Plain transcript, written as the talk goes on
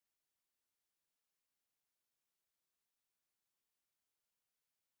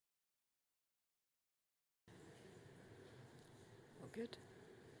Good.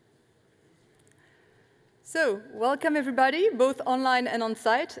 So, welcome everybody, both online and on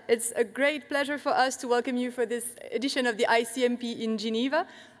site. It's a great pleasure for us to welcome you for this edition of the ICMP in Geneva,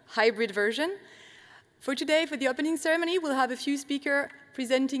 hybrid version. For today, for the opening ceremony, we'll have a few speakers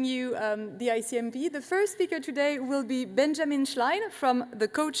presenting you the ICMP. The first speaker today will be Benjamin Schlein, from the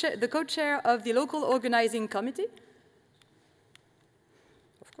co-chair of the local organizing committee.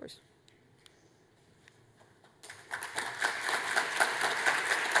 Of course.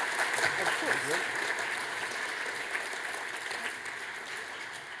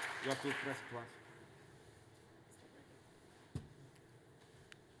 You have to press plus.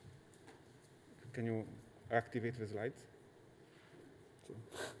 Can you activate the slides?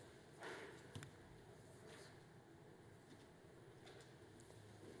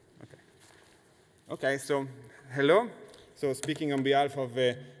 Okay, so hello. So speaking on behalf of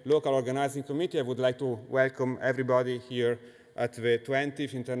the local organizing committee, I would like to welcome everybody here at the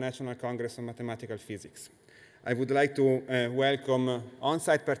 20th International Congress on Mathematical Physics. I would like to welcome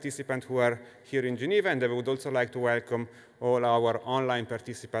on-site participants who are here in Geneva, and I would also like to welcome all our online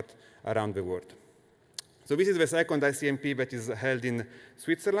participants around the world. So this is the second ICMP that is held in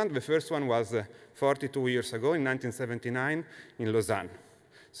Switzerland. The first one was 42 years ago, in 1979, in Lausanne.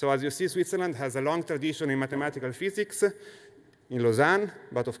 So as you see, Switzerland has a long tradition in mathematical physics in Lausanne,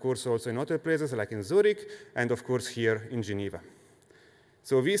 but of course also in other places like in Zurich, and of course here in Geneva.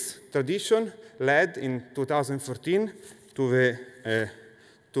 So this tradition led in 2014 to the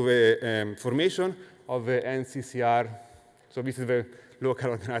formation of the NCCR. So this is the local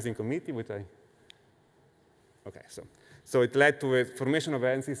organizing committee, which I... Okay, so it led to the formation of the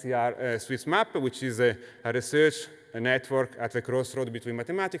NCCR Swiss Map, which is a research network at the crossroad between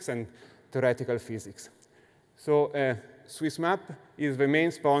mathematics and theoretical physics. So Swiss Map is the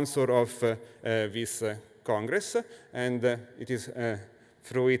main sponsor of this Congress, and it is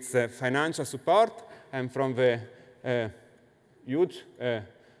through its financial support and from the huge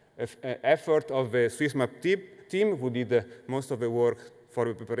effort of the Swiss Map team, who did most of the work for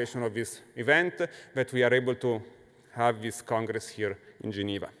the preparation of this event, that we are able to have this Congress here in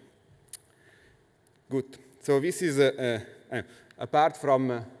Geneva. Good. So this is, apart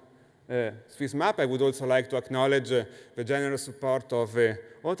from Swiss Map, I would also like to acknowledge the generous support of the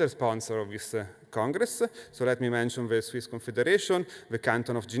other sponsor of this Congress. So let me mention the Swiss Confederation, the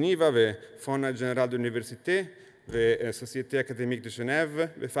Canton of Geneva, the Fonds Général de l'Université, the Société Académique de Genève,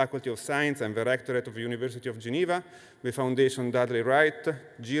 the Faculty of Science and the Rectorate of the University of Geneva, the Foundation Dudley Wright,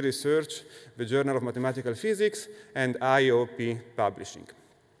 G Research, the Journal of Mathematical Physics, and IOP Publishing.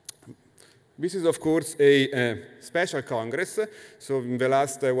 This is, of course, a special Congress. So in the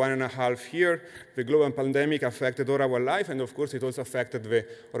last 1.5 years, the global pandemic affected all our life, and of course, it also affected the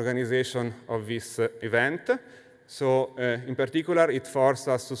organization of this event. So in particular, it forced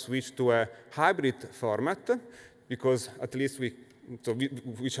us to switch to a hybrid format, because at least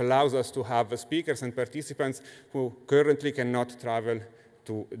which allows us to have speakers and participants who currently cannot travel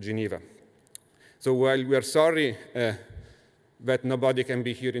to Geneva. So while we are sorry that nobody can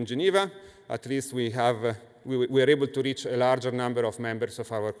be here in Geneva, at least we are able to reach a larger number of members of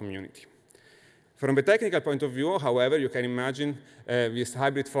our community. From a technical point of view, however, you can imagine this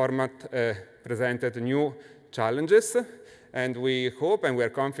hybrid format presented new challenges, and we hope and we are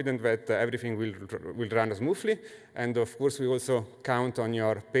confident that everything will run smoothly. And of course, we also count on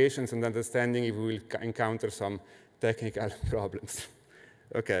your patience and understanding if we will encounter some technical problems.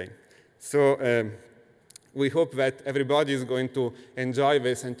 Okay, so we hope that everybody is going to enjoy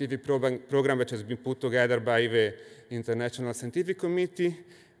the scientific program which has been put together by the International Scientific Committee.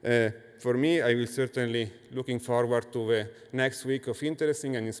 For me, I will certainly looking forward to the next week of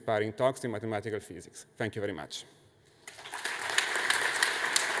interesting and inspiring talks in mathematical physics. Thank you very much.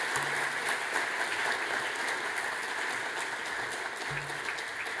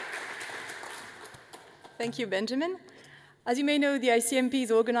 Thank you, Benjamin. As you may know, the ICMP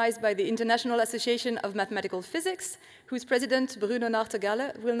is organized by the International Association of Mathematical Physics, whose president, Bruno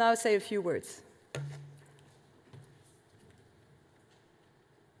Nartegalle, will now say a few words.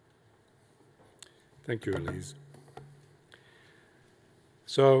 Thank you, Elise.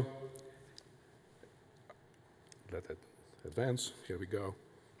 So, let it advance. Here we go.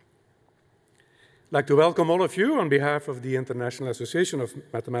 I'd like to welcome all of you on behalf of the International Association of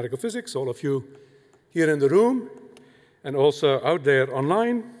Mathematical Physics, all of you here in the room, and also out there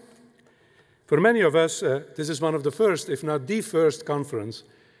online. For many of us, this is one of the first, if not the first conference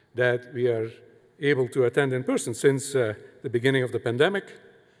that we are able to attend in person since the beginning of the pandemic.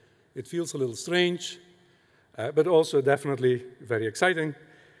 It feels a little strange, but also definitely very exciting.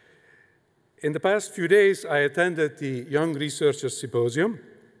 In the past few days, I attended the Young Researchers Symposium,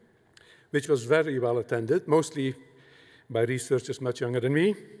 which was very well attended, mostly by researchers much younger than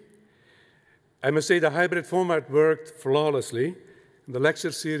me. I must say the hybrid format worked flawlessly. The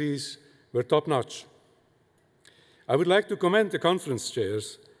lecture series were top-notch. I would like to commend the conference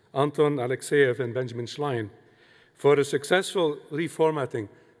chairs, Anton Alexeyev and Benjamin Schlein, for a successful reformatting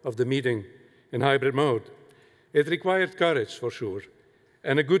of the meeting in hybrid mode. It required courage, for sure,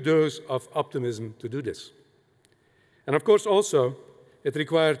 and a good dose of optimism to do this. And of course, also, it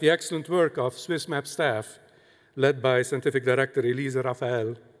required the excellent work of SwissMap staff, led by Scientific Director Elisa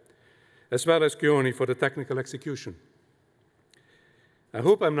Raphael, as well as Kioni for the technical execution. I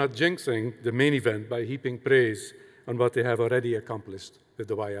hope I'm not jinxing the main event by heaping praise on what they have already accomplished with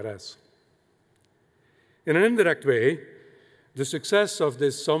the YRS. In an indirect way, the success of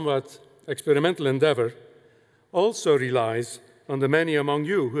this somewhat experimental endeavor also relies on the many among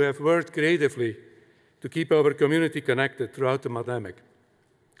you who have worked creatively to keep our community connected throughout the pandemic.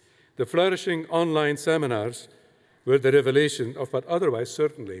 The flourishing online seminars were the revelation of what otherwise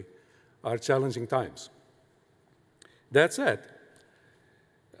certainly are challenging times. That said,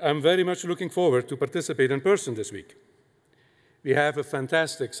 I'm very much looking forward to participate in person this week. We have a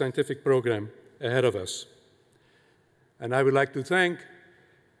fantastic scientific program ahead of us. And I would like to thank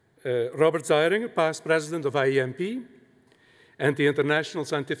Robert Zeiringer, past president of ICMP, and the International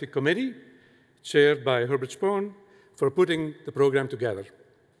Scientific Committee, chaired by Herbert Spohn, for putting the program together.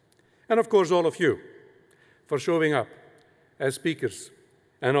 And of course, all of you, for showing up as speakers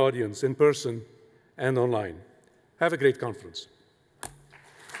and audience in person and online. Have a great conference.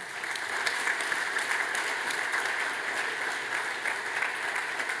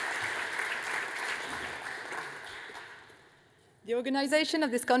 The organization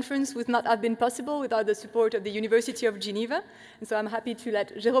of this conference would not have been possible without the support of the University of Geneva. And so I'm happy to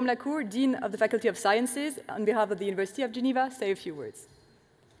let Jérôme Lacour, Dean of the Faculty of Sciences, on behalf of the University of Geneva, say a few words.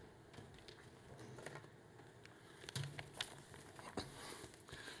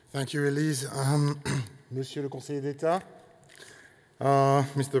 Thank you, Elise. Monsieur le Conseiller d'État,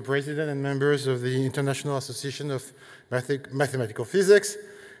 Mr. President and members of the International Association of Mathematical Physics,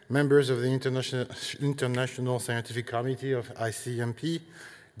 members of the International Scientific Committee of ICMP,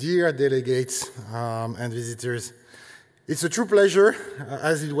 dear delegates and visitors. It's a true pleasure,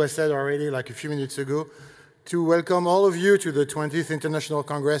 as it was said already like a few minutes ago, to welcome all of you to the 20th International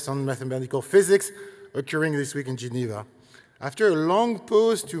Congress on Mathematical Physics occurring this week in Geneva. After a long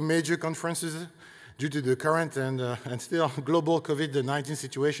pause to major conferences due to the current and still global COVID-19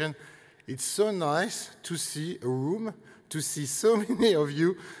 situation, it's so nice to see a room, to see so many of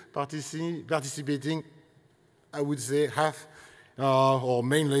you participating, I would say, half or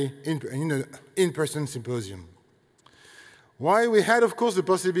mainly in an in-person symposium. While we had, of course, the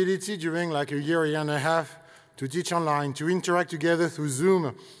possibility during like a year and a half to teach online, to interact together through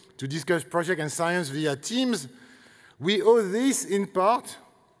Zoom, to discuss project and science via Teams, we owe this in part,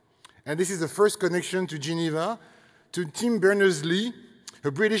 and this is the first connection to Geneva, to Tim Berners-Lee,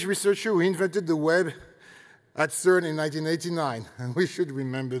 a British researcher who invented the web at CERN in 1989, and we should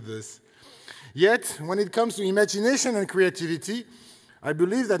remember this. Yet, when it comes to imagination and creativity, I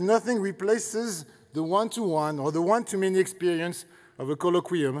believe that nothing replaces the one-to-one or the one-to-many experience of a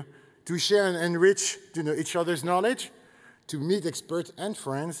colloquium to share and enrich each other's knowledge, to meet experts and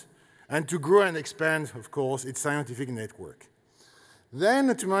friends, and to grow and expand, of course, its scientific network.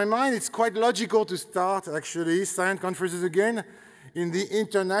 Then, to my mind, it's quite logical to start, actually, science conferences again in the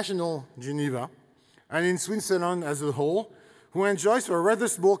international Geneva and in Switzerland as a whole, who enjoys, for a rather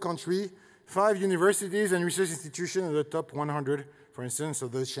small country, 5 universities and research institutions in the top 100, for instance,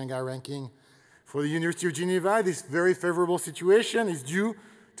 of the Shanghai ranking. For the University of Geneva, this very favorable situation is due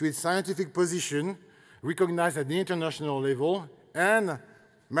to its scientific position, recognized at the international level, and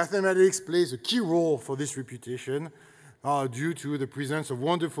mathematics plays a key role for this reputation due to the presence of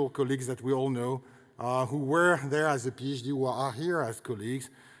wonderful colleagues that we all know who were there as a PhD, who are here as colleagues.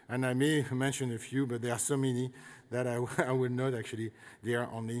 And I may mention a few, but there are so many that I will not actually dare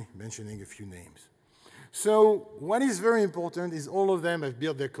only mentioning a few names. So what is very important is all of them have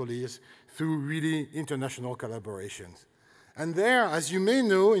built their careers through really international collaborations. And there, as you may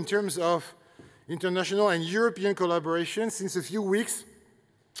know, in terms of international and European collaboration, since a few weeks,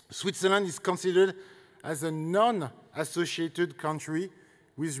 Switzerland is considered as a non-associated country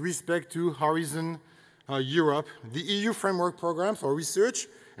with respect to Horizon Europe, the EU Framework Program for Research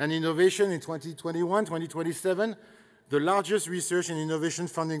and Innovation in 2021-2027, the largest research and innovation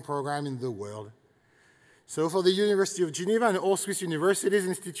funding program in the world. So for the University of Geneva and all Swiss universities and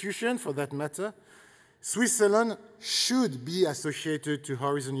institutions, for that matter, Switzerland should be associated to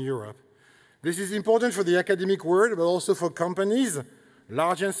Horizon Europe This is important for the academic world, but also for companies,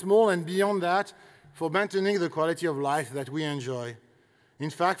 large and small, and beyond that, for maintaining the quality of life that we enjoy.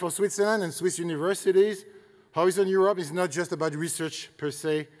 In fact, for Switzerland and Swiss universities, Horizon Europe is not just about research per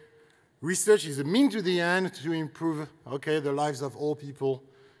se. Research is a means to the end to improve, the lives of all people.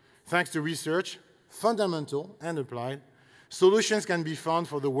 Thanks to research, fundamental and applied, solutions can be found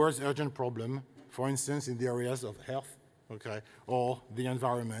for the world's urgent problem, for instance, in the areas of health, or the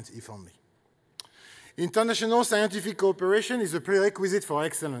environment, if only. International scientific cooperation is a prerequisite for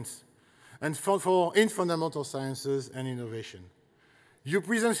excellence and in fundamental sciences and innovation. Your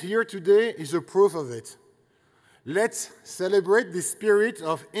presence here today is a proof of it. Let's celebrate the spirit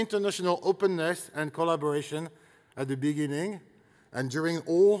of international openness and collaboration at the beginning and during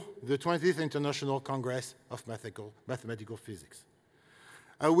all the 20th International Congress of Mathematical Physics.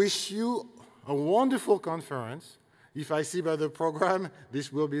 I wish you a wonderful conference. If I see by the program,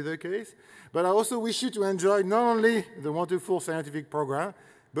 this will be the case. But I also wish you to enjoy not only the wonderful scientific program,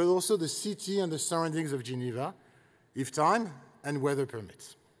 but also the city and the surroundings of Geneva, if time and weather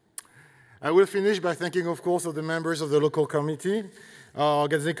permits. I will finish by thanking, of course, the members of the local committee,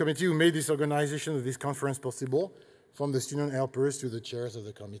 organizing committee who made this organization of this conference possible, from the student helpers to the chairs of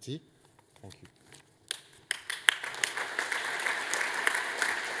the committee. Thank you.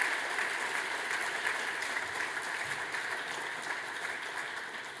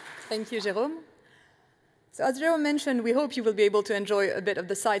 Thank you, Jérôme. So as Jérôme mentioned, we hope you will be able to enjoy a bit of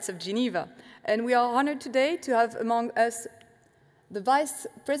the sights of Geneva. And we are honored today to have among us the Vice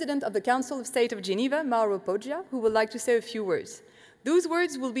President of the Council of State of Geneva, Mauro Poggia, who would like to say a few words. Those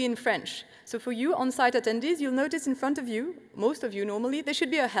words will be in French. So for you on-site attendees, you'll notice in front of you, most of you normally, there should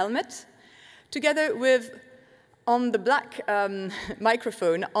be a helmet, together with, on the black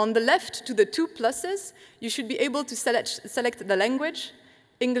microphone, on the left to the two pluses, you should be able to select the language.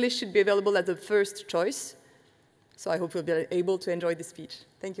 English should be available as the first choice. So I hope you'll be able to enjoy the speech.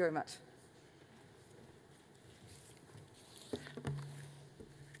 Thank you very much.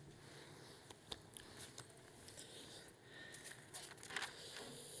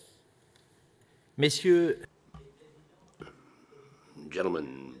 Messieurs,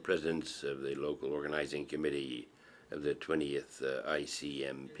 gentlemen, presidents of the local organizing committee of the 20th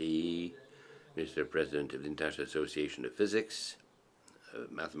ICMP, Mr. President of the International Association of Physics,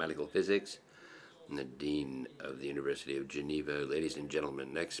 Mathematical Physics, and the Dean of the University of Geneva, ladies and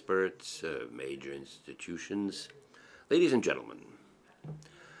gentlemen, experts, major institutions, ladies and gentlemen,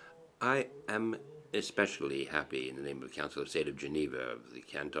 I am especially happy in the name of the Council of State of Geneva, of the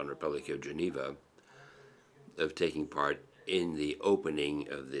Canton Republic of Geneva, of taking part in the opening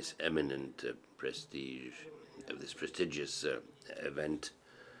of this eminent prestigious event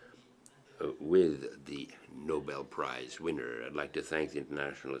with the Nobel Prize winner. I'd like to thank the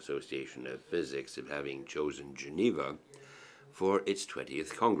International Association of Physics of having chosen Geneva for its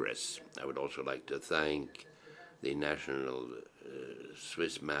 20th Congress. I would also like to thank the National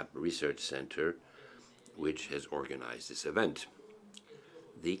Swiss Map Research Center, which has organized this event.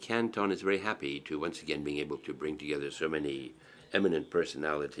 The Canton is very happy to once again being able to bring together so many eminent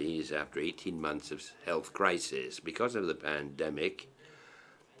personalities after 18 months of health crisis. Because of the pandemic,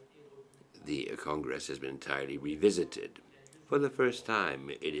 the Congress has been entirely revisited. For the first time,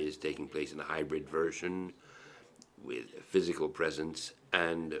 it is taking place in a hybrid version with physical presence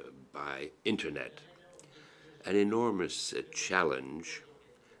and by internet. An enormous challenge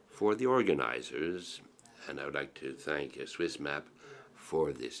for the organizers, and I would like to thank Swiss Map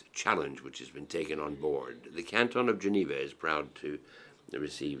for this challenge which has been taken on board. The Canton of Geneva is proud to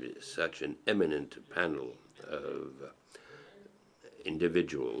receive such an eminent panel of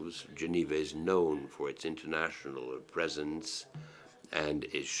individuals. Geneva is known for its international presence and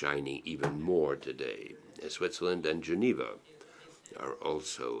is shining even more today. Switzerland and Geneva are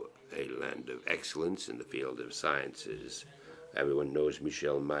also a land of excellence in the field of sciences. Everyone knows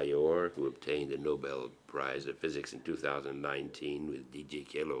Michel Mayor, who obtained the Nobel Prize of Physics in 2019 with Didier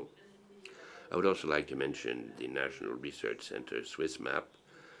Queloz. I would also like to mention the National Research Center, Swiss Map,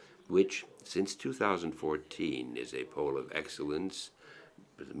 which since 2014 is a pole of excellence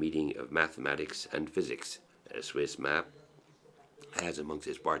with the meeting of mathematics and physics. Swiss Map has amongst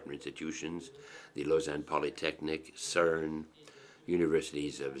its partner institutions the Lausanne Polytechnic, CERN,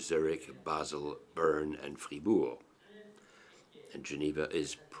 universities of Zurich, Basel, Bern, and Fribourg. And Geneva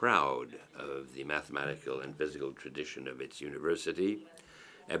is proud of the mathematical and physical tradition of its university.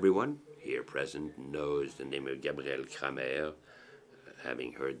 Everyone here present knows the name of Gabriel Cramer,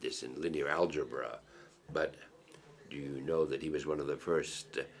 having heard this in linear algebra, but do you know that he was one of the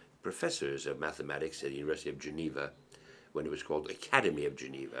first professors of mathematics at the University of Geneva when it was called Academy of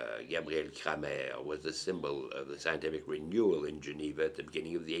Geneva. Gabriel Cramer was the symbol of the scientific renewal in Geneva at the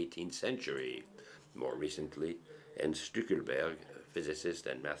beginning of the 18th century. More recently, Ernst Stückelberg, physicist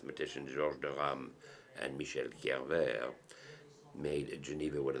and mathematician Georges de Rham and Michel Kerver made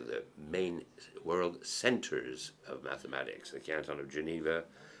Geneva one of the main world centers of mathematics. The Canton of Geneva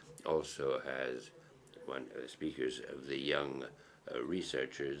also has one of the speakers of the young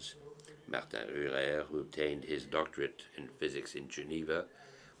researchers, Martin Ruher, who obtained his doctorate in physics in Geneva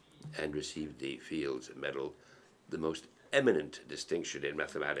and received the Fields Medal, the most eminent distinction in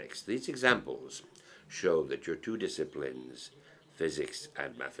mathematics. These examples show that your two disciplines, physics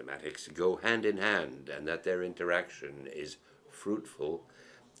and mathematics, go hand in hand and that their interaction is fruitful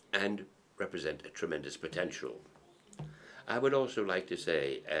and represent a tremendous potential. I would also like to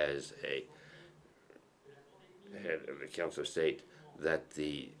say, as a head of the Council of State, that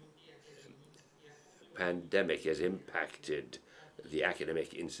the pandemic has impacted the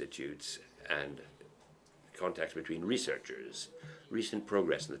academic institutes and contacts between researchers. Recent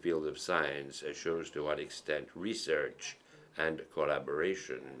progress in the field of science shows to what extent research and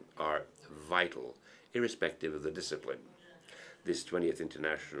collaboration are vital, irrespective of the discipline. This 20th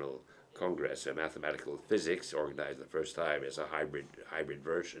International Congress of Mathematical Physics, organized the first time as a hybrid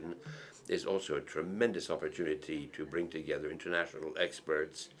version, is also a tremendous opportunity to bring together international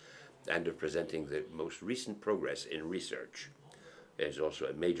experts and of presenting the most recent progress in research. There's also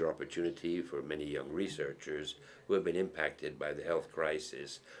a major opportunity for many young researchers who have been impacted by the health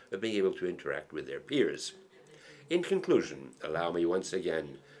crisis of being able to interact with their peers. In conclusion, allow me once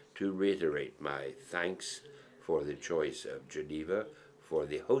again to reiterate my thanks for the choice of Geneva, for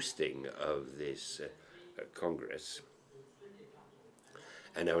the hosting of this Congress.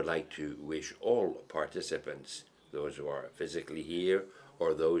 And I would like to wish all participants, those who are physically here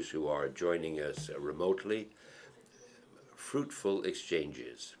or those who are joining us remotely, fruitful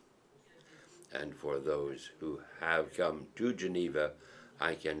exchanges. And for those who have come to Geneva,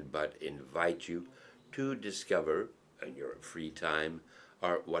 I can but invite you to discover, in your free time,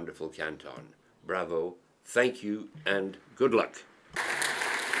 our wonderful canton. Bravo, thank you, and good luck.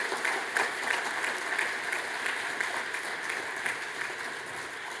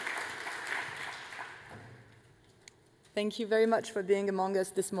 Thank you very much for being among us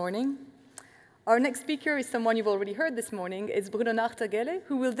this morning. Our next speaker is someone you've already heard this morning. It's Bruno Nachtergelle,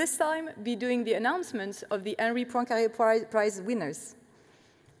 who will this time be doing the announcement of the Henri Poincaré Prize winners.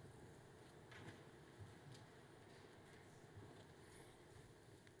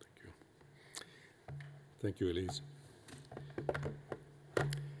 Thank you, Elise.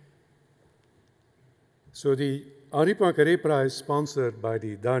 So the Henri Poincaré Prize, sponsored by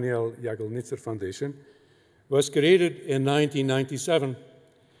the Daniel Jagelnitzer Foundation, was created in 1997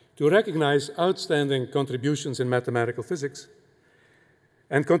 to recognize outstanding contributions in mathematical physics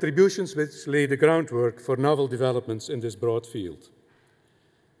and contributions which lay the groundwork for novel developments in this broad field.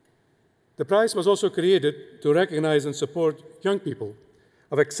 The prize was also created to recognize and support young people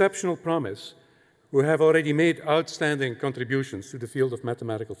of exceptional promise who have already made outstanding contributions to the field of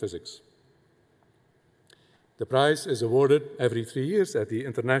mathematical physics. The prize is awarded every 3 years at the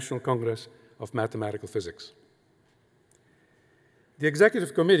International Congress of Mathematical Physics. The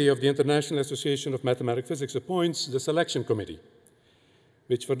Executive Committee of the International Association of Mathematical Physics appoints the Selection Committee,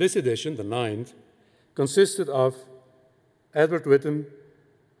 which for this edition, the 9th, consisted of Edward Witten,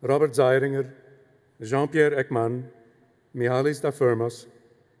 Robert Zeiringer, Jean-Pierre Ekman, Mihalis Dafermos,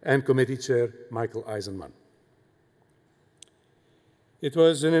 and Committee Chair Michael Eisenman. It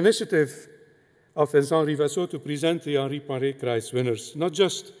was an initiative of Vincent Rivasseau to present the Henri Poincaré Prize winners, not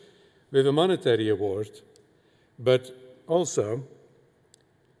just with a monetary award, but also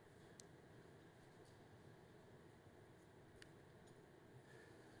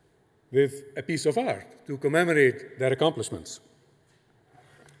with a piece of art to commemorate their accomplishments.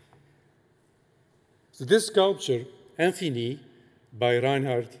 So this sculpture, Infini, by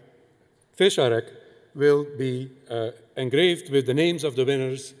Reinhard Fischarek, will be engraved with the names of the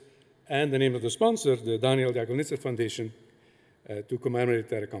winners and the name of the sponsor, the Daniel Jagelnitzer Foundation, to commemorate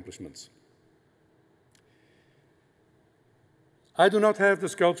their accomplishments. I do not have the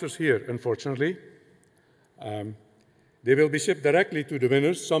sculptures here, unfortunately. They will be shipped directly to the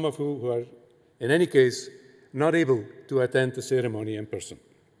winners, some of whom are, in any case, not able to attend the ceremony in person.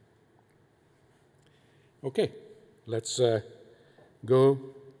 Okay, let's go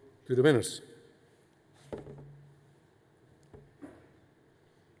to the winners.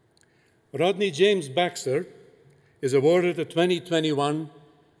 Rodney James Baxter is awarded the 2021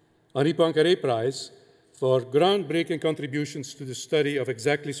 Henri Poincaré Prize for groundbreaking contributions to the study of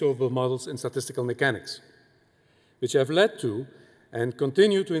exactly solvable models in statistical mechanics. which have led to and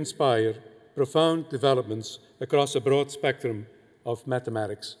continue to inspire profound developments across a broad spectrum of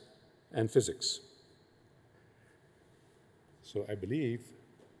mathematics and physics. So I believe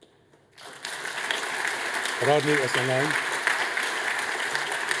Rodney is online.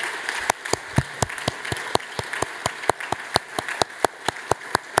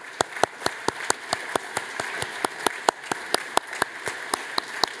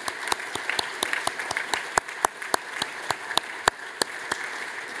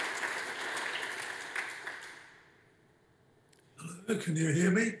 Can you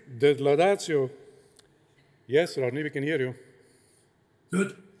hear me? The laudatio. Yes, Rodney, we can hear you.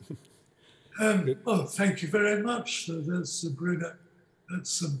 Good. Well, thank you very much. That's Bruno.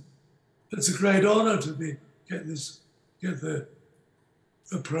 That's a great honour to get the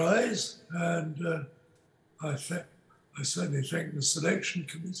prize, and I certainly thank the selection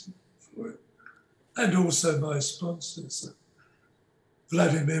committee for it, and also my sponsors,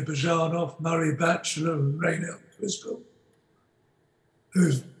 Vladimir Bazhanov, Murray Batchelor, and Raynell Crystal,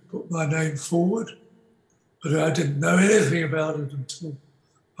 who've put my name forward, but I didn't know anything about it until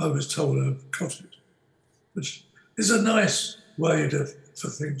I was told I've got it, which is a nice way for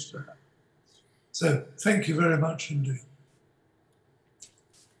things to happen. So thank you very much indeed.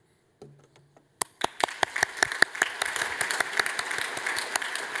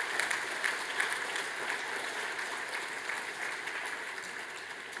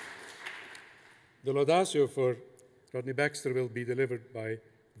 The laudatio for Rodney Baxter will be delivered by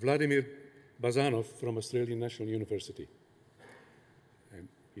Vladimir Bazhanov from Australian National University. And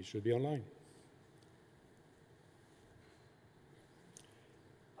he should be online.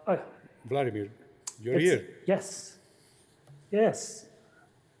 Vladimir, you're here. Yes. Yes.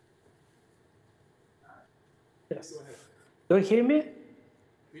 Yes. Do you hear me?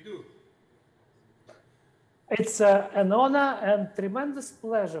 We do. It's an honor and tremendous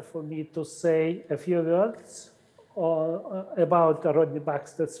pleasure for me to say a few words about Rodney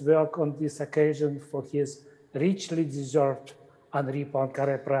Baxter's work on this occasion for his richly deserved Henri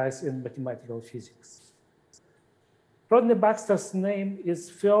Poincaré Prize in Mathematical Physics. Rodney Baxter's name is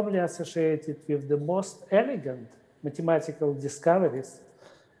firmly associated with the most elegant mathematical discoveries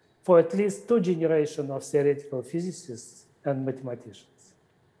for at least 2 generations of theoretical physicists and mathematicians.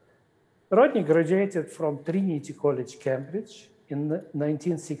 Rodney graduated from Trinity College, Cambridge in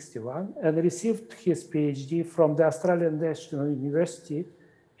 1961 and received his PhD from the Australian National University,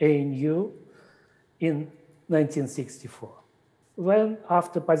 ANU, in 1964. When,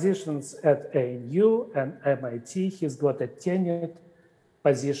 after positions at ANU and MIT, he's got a tenured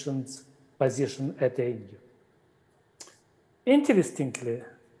position at ANU. Interestingly,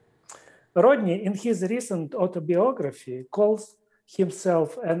 Rodney, in his recent autobiography, calls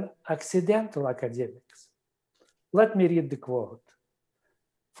himself an accidental academic. Let me read the quote.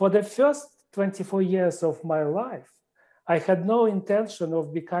 For the first 24 years of my life, I had no intention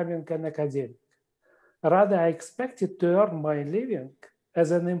of becoming an academic. Rather, I expected to earn my living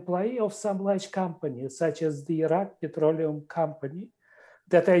as an employee of some large company, such as the Iraq Petroleum Company,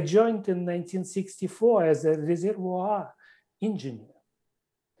 that I joined in 1964 as a reservoir engineer.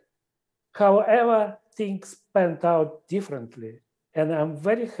 However, things panned out differently, and I'm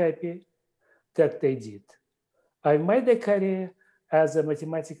very happy that they did. I made a career as a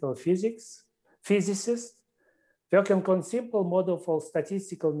mathematical physicist, working on simple model for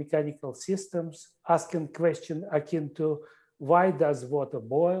statistical mechanical systems, asking questions akin to why does water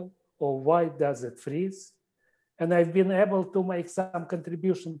boil or why does it freeze? And I've been able to make some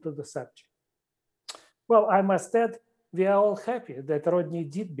contribution to the subject. Well, I must add, we are all happy that Rodney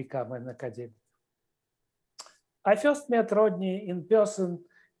did become an academic. I first met Rodney in person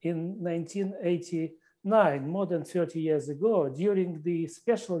in 1989, more than 30 years ago, during the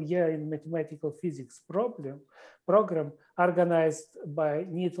special year in mathematical physics program organized by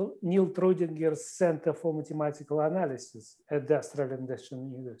Neil Trudinger's Center for Mathematical Analysis at the Australian National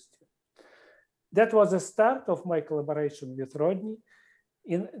University. That was the start of my collaboration with Rodney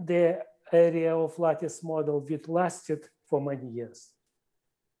in the area of lattice model, which lasted for many years.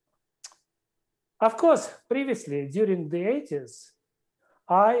 Of course, previously, during the 80s,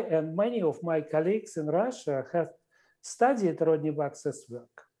 I and many of my colleagues in Russia have studied Rodney Baxter's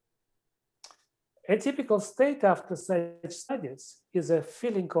work. A typical state after such studies is a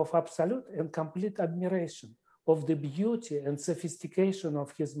feeling of absolute and complete admiration of the beauty and sophistication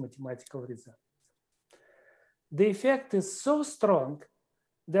of his mathematical results. The effect is so strong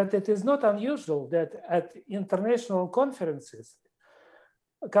that it is not unusual that at international conferences,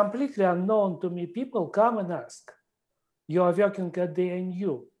 completely unknown to me, people come and ask, you are working at the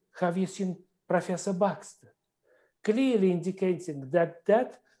ANU, have you seen Professor Baxter? clearly indicating that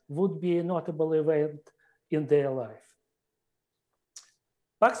that would be a notable event in their life.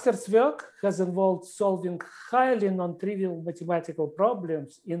 Baxter's work has involved solving highly non-trivial mathematical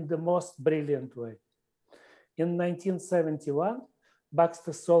problems in the most brilliant way. In 1971,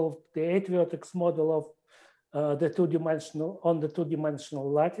 Baxter solved the 8-vertex model of the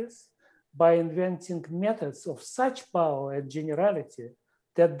two-dimensional lattice by inventing methods of such power and generality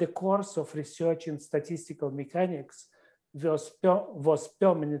that the course of research in statistical mechanics was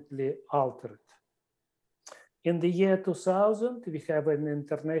permanently altered. In the year 2000, we have an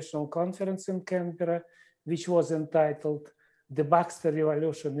international conference in Canberra, which was entitled The Baxter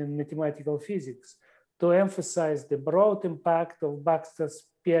Revolution in Mathematical Physics, to emphasize the broad impact of Baxter's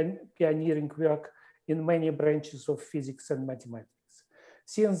pioneering work in many branches of physics and mathematics.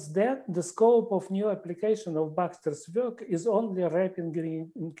 Since then, the scope of new application of Baxter's work is only rapidly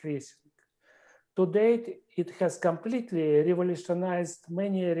increasing. To date, it has completely revolutionized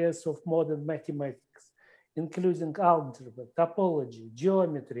many areas of modern mathematics, including algebra, topology,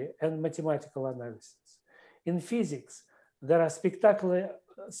 geometry, and mathematical analysis. In physics, there are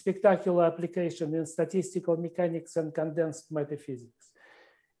spectacular applications in statistical mechanics and condensed matter physics,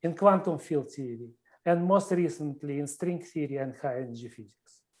 in quantum field theory, and most recently in string theory and high-energy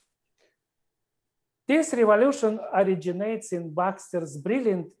physics. This revolution originates in Baxter's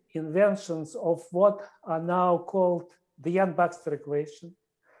brilliant inventions of what are now called the Yang-Baxter equation,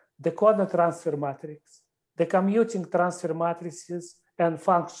 the corner transfer matrix, the commuting transfer matrices, and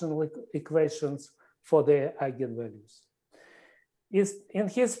functional equations for their eigenvalues. In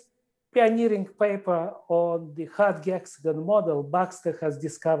his pioneering paper on the hard-hexagon model, Baxter has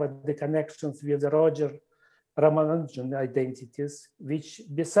discovered the connections with the Roger-Ramanujan identities, which,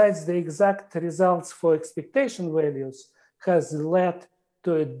 besides the exact results for expectation values, has led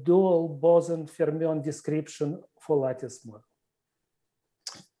to a dual boson-fermion description for lattice model.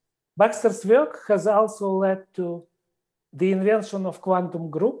 Baxter's work has also led to the invention of quantum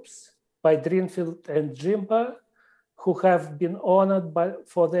groups by Drinfeld and Jimba, who have been honored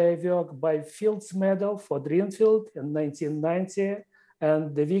for their work by Fields Medal for Drinfeld in 1990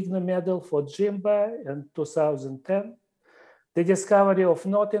 and the Wigner Medal for Jimba in 2010. The discovery of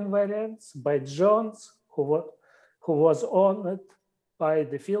knot invariants by Jones, who was honored by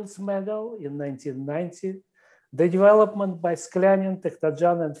the Fields Medal in 1990. The development by Sklyanin,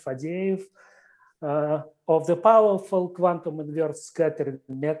 Tekhtajan, and Fadeev of the powerful quantum inverse scattering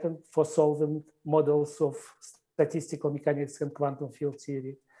method for solving models of statistical mechanics and quantum field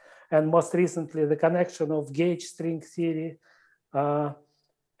theory. And most recently, the connection of gauge string theory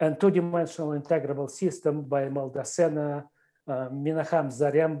and two-dimensional integrable system by Maldacena, Minaham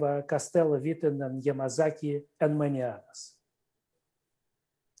Zaremba, Costello, Witten, and Yamazaki, and many others.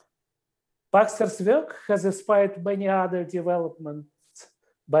 Baxter's work has inspired many other developments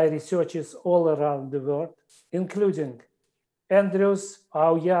by researchers all around the world, including Andrews,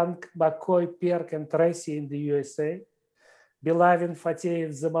 Aouyang, McCoy, Perk, and Tracy in the USA, Belavin, Fateev,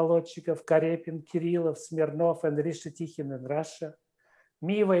 Zamolodchikov, Karepin, Kirillov, Smirnov, and Rishetikhin in Russia,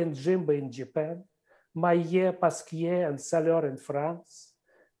 Miva and Jimba in Japan, Maillet, Pasquier, and Saleur in France,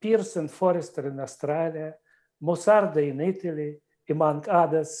 Pierce and Forrester in Australia, Musarda in Italy, among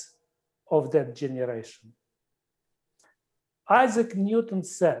others of that generation. Isaac Newton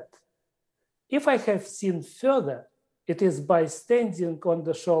said, "If I have seen further, it is by standing on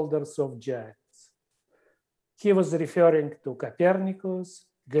the shoulders of giants." He was referring to Copernicus,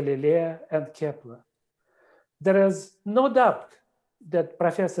 Galileo, and Kepler. There is no doubt that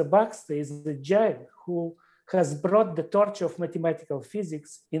Professor Baxter is the giant who has brought the torch of mathematical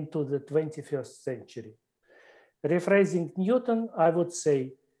physics into the 21st century. Rephrasing Newton, I would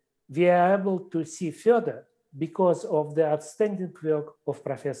say, we are able to see further because of the outstanding work of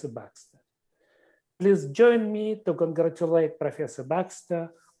Professor Baxter. Please join me to congratulate Professor Baxter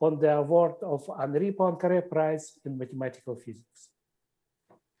on the award of Henri Poincaré Prize in Mathematical Physics.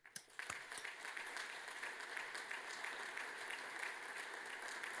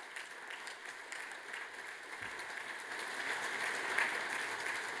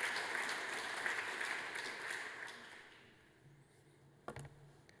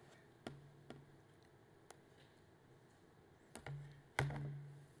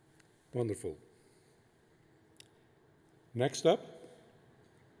 Wonderful. Next up,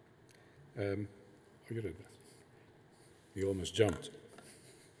 you almost jumped.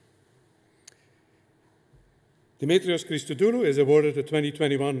 Dimitrios Christodoulou is awarded the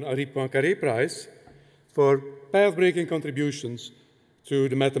 2021 Henri Poincaré Prize for path-breaking contributions to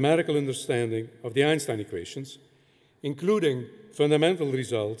the mathematical understanding of the Einstein equations, including fundamental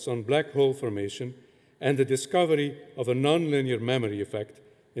results on black hole formation and the discovery of a nonlinear memory effect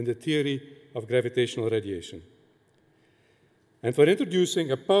in the theory of gravitational radiation, and for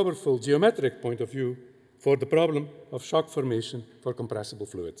introducing a powerful geometric point of view for the problem of shock formation for compressible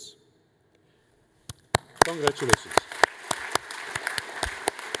fluids. Congratulations.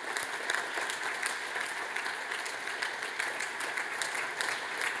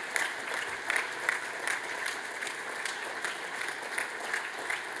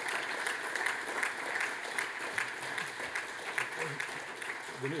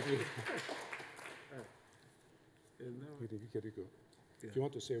 Here you go. Yeah. If you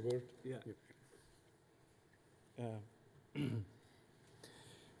want to say a word. Yeah.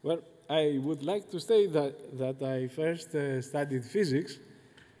 Well, I would like to say that I first studied physics,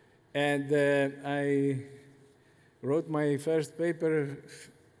 and I wrote my first paper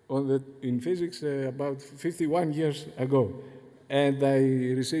in physics about 51 years ago, and I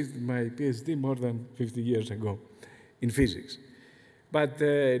received my PhD more than 50 years ago in physics. But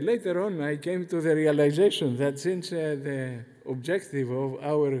later on, I came to the realization that since the objective of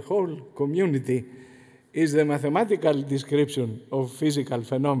our whole community is the mathematical description of physical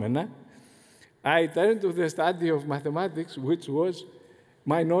phenomena, I turned to the study of mathematics, which was,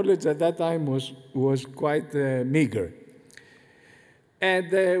 my knowledge at that time was quite meager.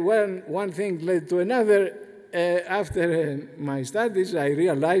 And one thing led to another. After my studies, I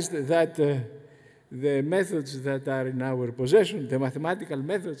realized that the methods that are in our possession, the mathematical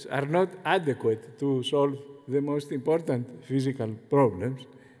methods, are not adequate to solve the most important physical problems.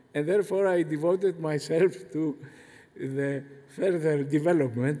 And therefore, I devoted myself to the further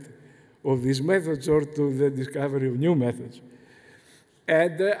development of these methods or to the discovery of new methods.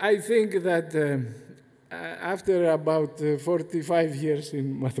 And I think that after about 45 years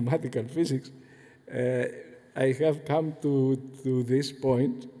in mathematical physics, I have come to this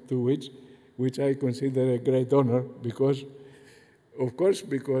point to which I consider a great honor because, of course,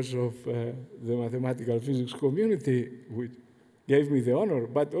 because of the mathematical physics community, which gave me the honor,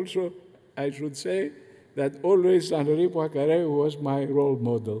 but also I should say that always Henri Poincaré was my role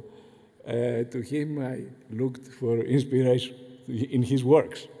model. To him, I looked for inspiration. In his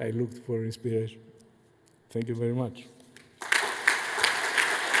works, I looked for inspiration. Thank you very much.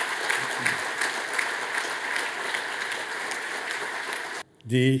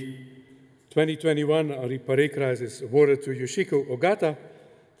 The 2021 Paré Prize is awarded to Yoshiko Ogata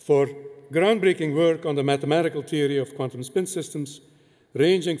for groundbreaking work on the mathematical theory of quantum spin systems,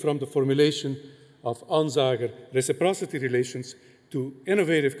 ranging from the formulation of Onsager reciprocity relations to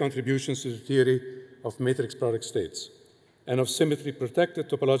innovative contributions to the theory of matrix product states and of symmetry-protected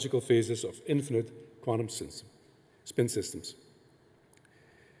topological phases of infinite quantum spin systems.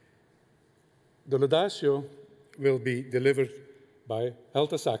 The Laudatio will be delivered by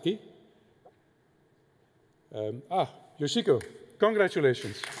Helta Saki. Yoshiko,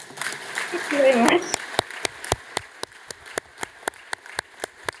 congratulations. Thank you very much.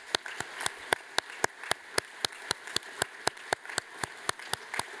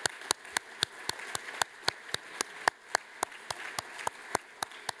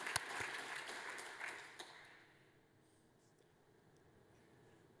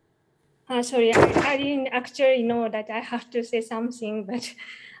 Sorry, I didn't actually know that I have to say something, but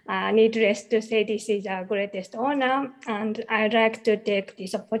needless to say, this is our greatest honor. And I'd like to take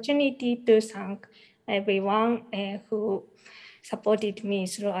this opportunity to thank everyone who supported me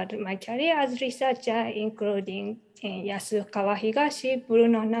throughout my career as researcher, including Yasukawa Higashi,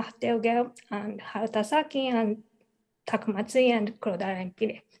 Bruno Nachtelgel, and Haruta Saki, and Tak Matsui, and Claude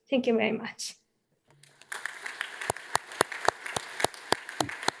Alain-Piret. Thank you very much.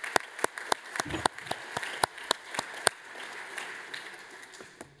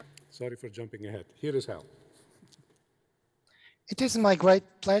 Sorry for jumping ahead. Here is Hal. It is my great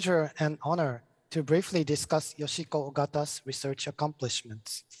pleasure and honor to briefly discuss Yoshiko Ogata's research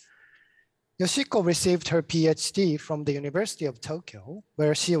accomplishments. Yoshiko received her PhD from the University of Tokyo,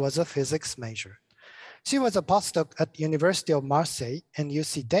 where she was a physics major. She was a postdoc at University of Marseille and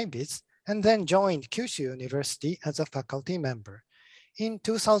UC Davis, and then joined Kyushu University as a faculty member. In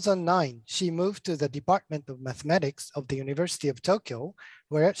 2009, she moved to the Department of Mathematics of the University of Tokyo,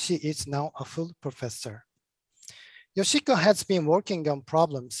 where she is now a full professor. Yoshiko has been working on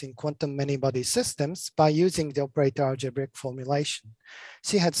problems in quantum many-body systems by using the operator algebraic formulation.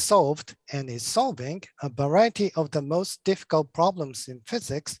 She has solved and is solving a variety of the most difficult problems in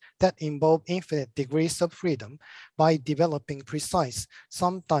physics that involve infinite degrees of freedom by developing precise,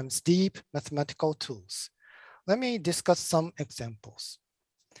 sometimes deep mathematical tools. Let me discuss some examples.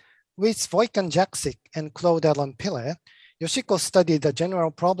 With Wojciech Jaksik and Claude Alain-Piret, Yoshiko studied the general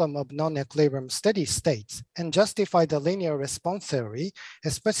problem of non-equilibrium steady states and justified the linear response theory,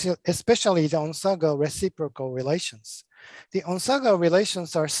 especially the Onsaga reciprocal relations. The Onsaga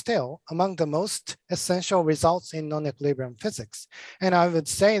relations are still among the most essential results in non-equilibrium physics, and I would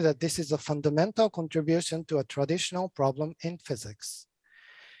say that this is a fundamental contribution to a traditional problem in physics.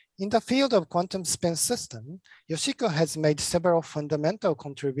 In the field of quantum spin system, Yoshiko has made several fundamental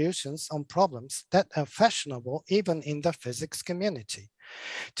contributions on problems that are fashionable even in the physics community.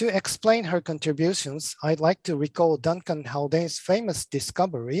 To explain her contributions, I'd like to recall Duncan Haldane's famous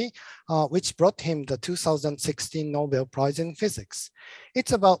discovery, which brought him the 2016 Nobel Prize in Physics.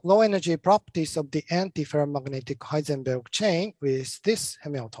 It's about low energy properties of the antiferromagnetic Heisenberg chain with this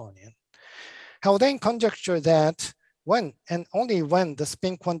Hamiltonian. Haldane conjectured that when and only when the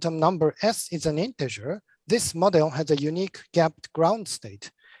spin quantum number S is an integer, this model has a unique gapped ground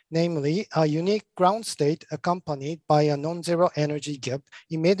state, namely a unique ground state accompanied by a non-zero energy gap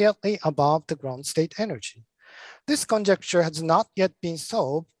immediately above the ground state energy. This conjecture has not yet been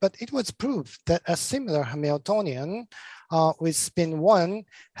solved, but it was proved that a similar Hamiltonian with spin 1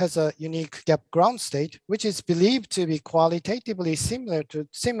 has a unique gap ground state, which is believed to be qualitatively similar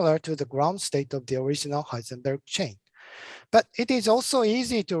to the ground state of the original Heisenberg chain. But it is also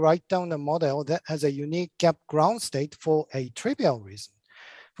easy to write down a model that has a unique gap ground state for a trivial reason.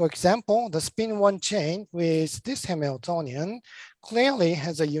 For example, the spin 1 chain with this Hamiltonian clearly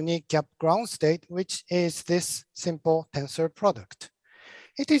has a unique gap ground state, which is this simple tensor product.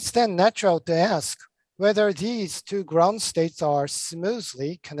 It is then natural to ask whether these two ground states are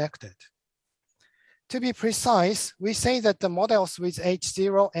smoothly connected. To be precise, we say that the models with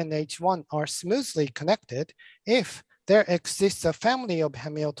H0 and H1 are smoothly connected if there exists a family of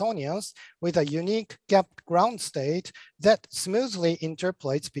Hamiltonians with a unique gapped ground state that smoothly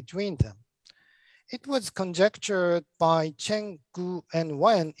interpolates between them. It was conjectured by Chen, Gu, and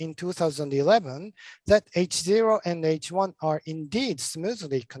Wen in 2011 that H0 and H1 are indeed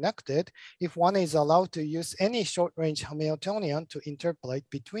smoothly connected if one is allowed to use any short-range Hamiltonian to interpolate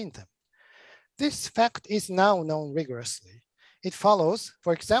between them. This fact is now known rigorously. It follows,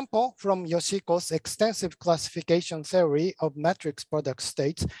 for example, from Yoshiko's extensive classification theory of matrix product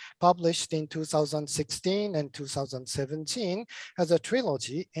states published in 2016 and 2017 as a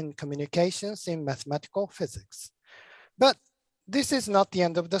trilogy in Communications in Mathematical Physics. But this is not the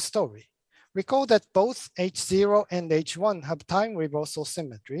end of the story. Recall that both H0 and H1 have time reversal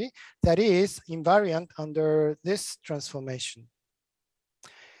symmetry that is invariant under this transformation.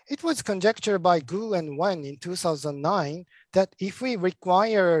 It was conjectured by Gu and Wen in 2009 that if we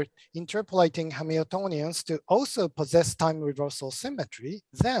require interpolating Hamiltonians to also possess time reversal symmetry,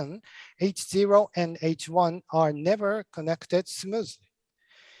 then H0 and H1 are never connected smoothly.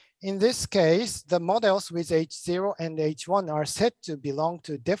 In this case, the models with H0 and H1 are said to belong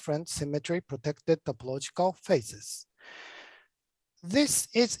to different symmetry-protected topological phases. This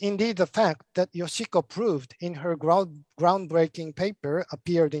is indeed the fact that Yoshiko proved in her groundbreaking paper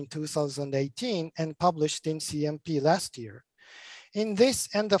appeared in 2018 and published in CMP last year. In this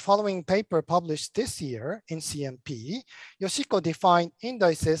and the following paper published this year in CMP, Yoshiko defined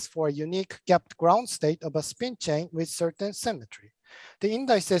indices for a unique gapped ground state of a spin chain with certain symmetry. The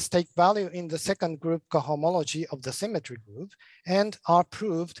indices take value in the second group cohomology of the symmetry group and are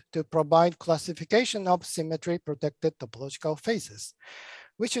proved to provide classification of symmetry-protected topological phases.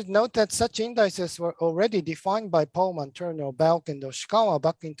 We should note that such indices were already defined by Pullman, Turner, Balk, and Oshikawa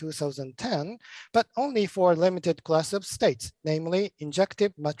back in 2010, but only for a limited class of states, namely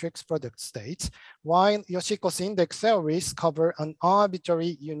injective matrix product states, while Yoshiko's index theories cover an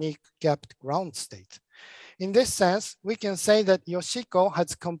arbitrary unique gapped ground state. In this sense, we can say that Yoshiko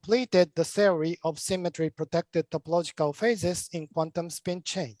has completed the theory of symmetry-protected topological phases in quantum spin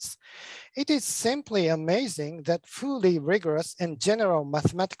chains. It is simply amazing that fully rigorous and general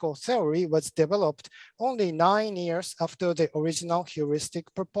mathematical theory was developed only 9 years after the original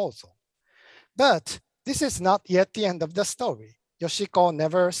heuristic proposal. But this is not yet the end of the story. Yoshiko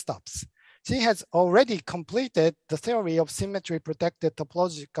never stops. She has already completed the theory of symmetry-protected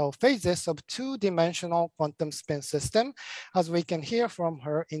topological phases of two-dimensional quantum spin system, as we can hear from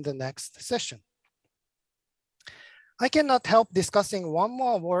her in the next session. I cannot help discussing one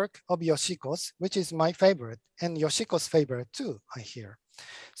more work of Yoshiko's, which is my favorite, and Yoshiko's favorite too, I hear.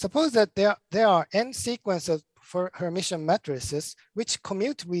 Suppose that there are n sequences for Hermitian matrices which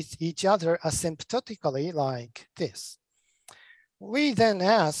commute with each other asymptotically like this. We then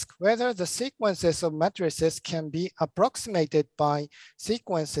ask whether the sequences of matrices can be approximated by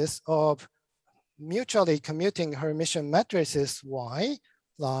sequences of mutually commuting Hermitian matrices Y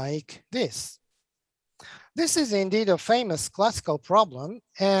like this. This is indeed a famous classical problem,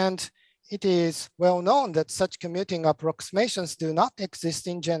 and it is well known that such commuting approximations do not exist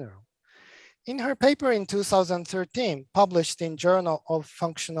in general. In her paper in 2013, published in Journal of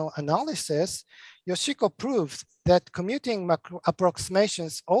Functional Analysis, Yoshiko proved that commuting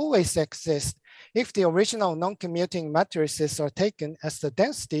approximations always exist if the original non-commuting matrices are taken as the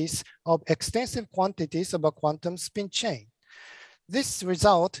densities of extensive quantities of a quantum spin chain. This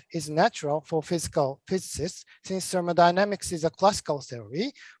result is natural for physical physicists since thermodynamics is a classical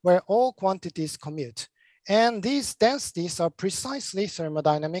theory where all quantities commute, and these densities are precisely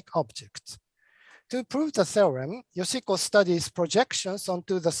thermodynamic objects. To prove the theorem, Yoshiko studies projections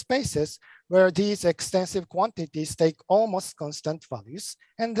onto the spaces where these extensive quantities take almost constant values,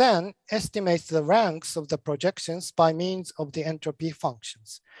 and then estimates the ranks of the projections by means of the entropy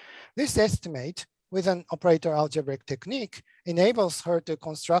functions. This estimate, with an operator algebraic technique, enables her to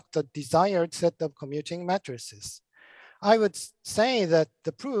construct the desired set of commuting matrices. I would say that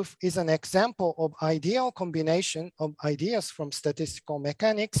the proof is an example of ideal combination of ideas from statistical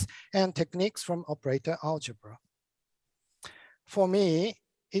mechanics and techniques from operator algebra. For me,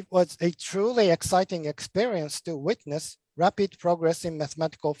 it was a truly exciting experience to witness rapid progress in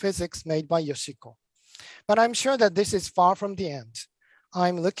mathematical physics made by Yoshiko. But I'm sure that this is far from the end.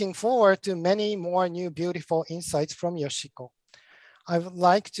 I'm looking forward to many more new beautiful insights from Yoshiko. I would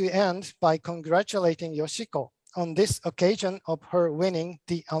like to end by congratulating Yoshiko on this occasion of her winning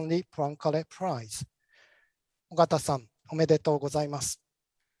the Henri Poincaré Prize. 尾形さん、おめでとうございます。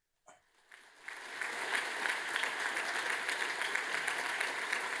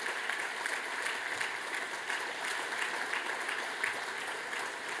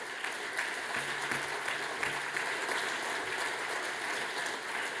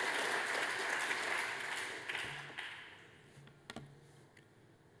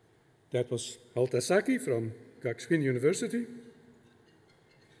That was Altasaki from Gakuin University.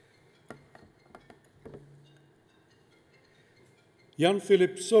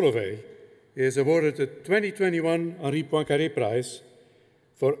 Jan-Philippe Solovey is awarded the 2021 Henri Poincaré Prize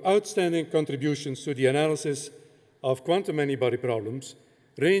for outstanding contributions to the analysis of quantum many-body problems,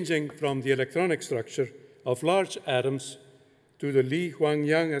 ranging from the electronic structure of large atoms to the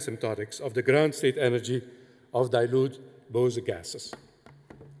Li-Huang-Yang asymptotics of the ground state energy of dilute Bose gases.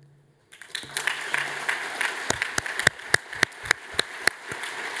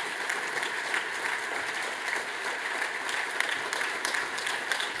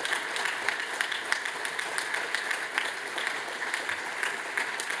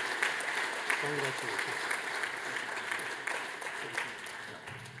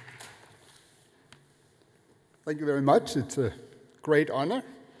 Thank you very much. It's a great honor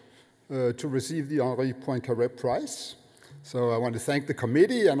to receive the Henri Poincaré Prize. So I want to thank the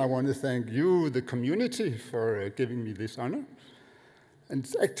committee, and I want to thank you, the community, for giving me this honor. And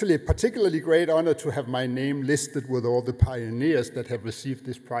it's actually a particularly great honor to have my name listed with all the pioneers that have received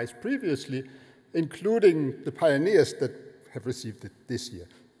this prize previously, including the pioneers that have received it this year.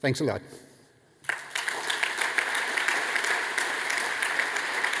 Thanks a lot.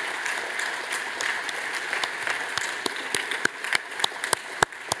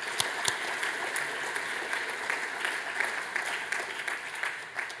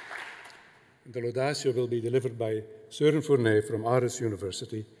 The Laudatio will be delivered by Søren Fournet from Aarhus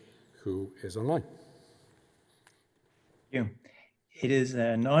University, who is online. Thank you. It is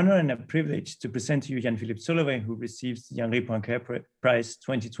an honor and a privilege to present to you Jan-Philippe Solovey, who receives the Henri Poincaré Prize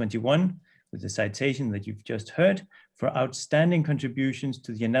 2021 with the citation that you've just heard for outstanding contributions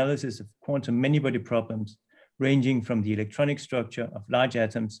to the analysis of quantum many-body problems, ranging from the electronic structure of large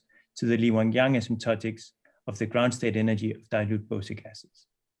atoms to the Li-Huang-Yang asymptotics of the ground state energy of dilute Bose gases.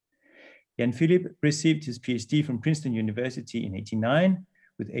 Jan-Philippe received his PhD from Princeton University in 1989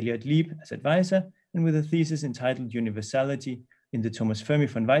 with Elliot Lieb as advisor and with a thesis entitled Universality in the Thomas Fermi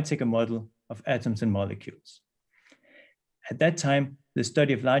von Weizsäcker model of atoms and molecules. At that time, the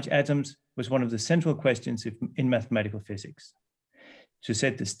study of large atoms was one of the central questions in mathematical physics. To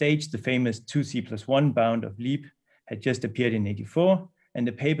set the stage, the famous 2c+1 bound of Lieb had just appeared in 1984, and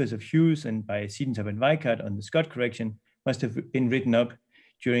the papers of Hughes and by Siedentop and Weikart on the Scott correction must have been written up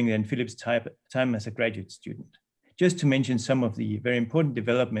during Jan-Philippe's time as a graduate student, just to mention some of the very important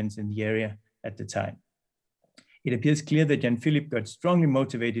developments in the area at the time. It appears clear that Jan-Philippe got strongly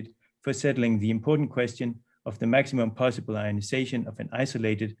motivated for settling the important question of the maximum possible ionization of an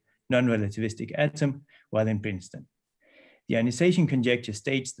isolated non-relativistic atom while in Princeton. The ionization conjecture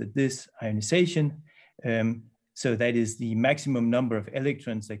states that this ionization, so that is the maximum number of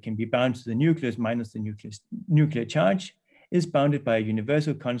electrons that can be bound to the nucleus minus the nuclear charge, is bounded by a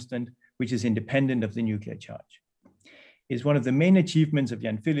universal constant which is independent of the nuclear charge. It is one of the main achievements of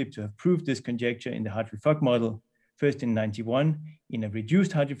Jan Philipp to have proved this conjecture in the Hartree-Fock model, first in 1991 in a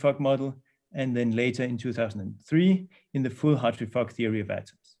reduced Hartree-Fock model, and then later in 2003 in the full Hartree-Fock theory of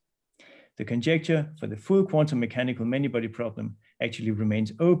atoms. The conjecture for the full quantum mechanical many-body problem actually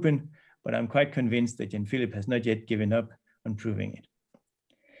remains open, but I'm quite convinced that Jan Philipp has not yet given up on proving it.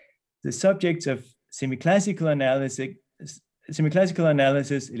 The subjects of semi-classical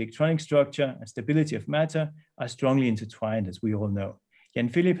analysis, electronic structure, and stability of matter are strongly intertwined, as we all know. Jan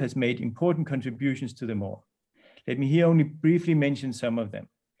Philipp has made important contributions to them all. Let me here only briefly mention some of them.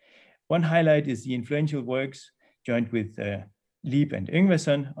 One highlight is the influential works joined with Lieb and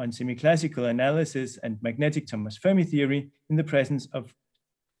Yngvason on semi-classical analysis and magnetic Thomas Fermi theory in the presence of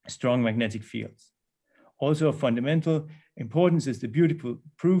strong magnetic fields. Also of fundamental importance is the beautiful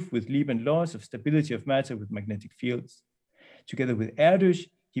proof with Lieb and Laws of stability of matter with magnetic fields. Together with Erdős,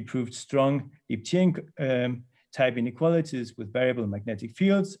 he proved strong Lipschitz type inequalities with variable magnetic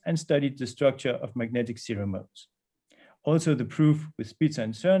fields and studied the structure of magnetic zero modes. Also the proof with Spitzer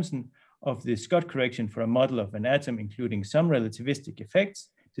and Sørensen of the Scott correction for a model of an atom including some relativistic effects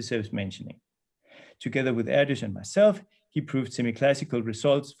deserves mentioning. Together with Erdős and myself, he proved semi-classical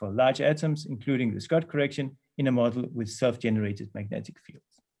results for large atoms, including the Scott correction in a model with self-generated magnetic fields.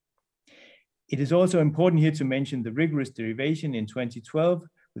 It is also important here to mention the rigorous derivation in 2012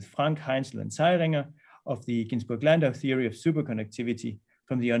 with Frank, Heinzel, and Seiringer of the Ginzburg-Landau theory of superconductivity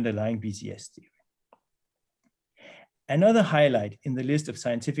from the underlying BCS theory. Another highlight in the list of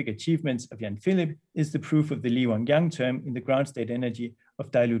scientific achievements of Jan Philipp is the proof of the Li-Wang-Yang term in the ground state energy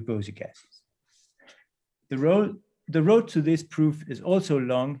of dilute Bose gases. The road to this proof is also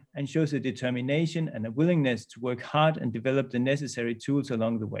long and shows a determination and a willingness to work hard and develop the necessary tools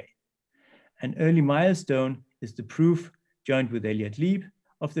along the way. An early milestone is the proof, joined with Elliott Lieb,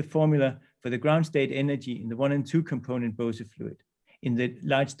 of the formula for the ground state energy in the 1 and 2 component Bose fluid in the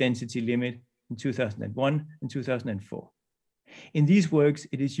large density limit in 2001 and 2004. In these works,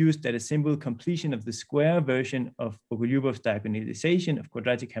 it is used that a simple completion of the square version of Bogolyubov's diagonalization of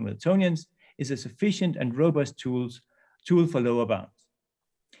quadratic Hamiltonians is a sufficient and robust tool for lower bounds.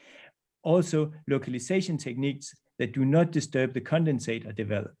 Also, localization techniques that do not disturb the condensate are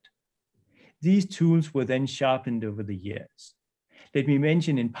developed. These tools were then sharpened over the years. Let me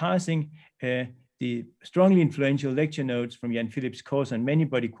mention in passing the strongly influential lecture notes from Jan Philipp's course on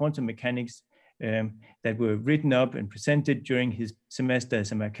many-body quantum mechanics that were written up and presented during his semester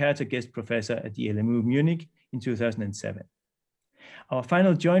as a Mercator guest professor at the LMU Munich in 2007. Our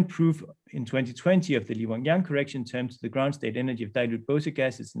final joint proof in 2020 of the Li-Wang-Yang correction term to the ground state energy of dilute Bose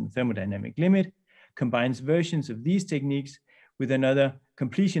gases in the thermodynamic limit combines versions of these techniques with another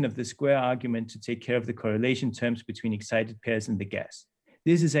completion of the square argument to take care of the correlation terms between excited pairs in the gas.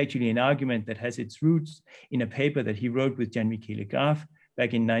 This is actually an argument that has its roots in a paper that he wrote with Jan-Michele Graf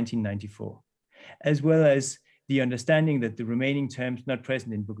back in 1994, as well as the understanding that the remaining terms not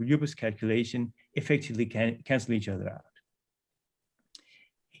present in Bogolyubov's calculation effectively cancel each other out.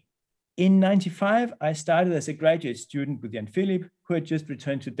 In 1995, I started as a graduate student with Jan Philipp, who had just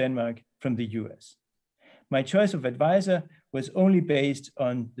returned to Denmark from the US. My choice of advisor was only based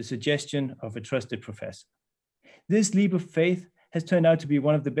on the suggestion of a trusted professor. This leap of faith has turned out to be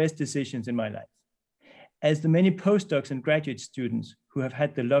one of the best decisions in my life. As the many postdocs and graduate students who have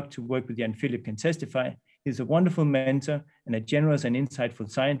had the luck to work with Jan Philipp can testify, he is a wonderful mentor and a generous and insightful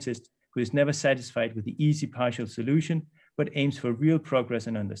scientist who is never satisfied with the easy partial solution, but aims for real progress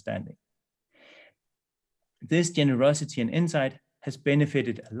and understanding. This generosity and insight has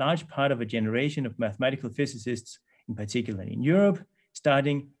benefited a large part of a generation of mathematical physicists, in particular in Europe,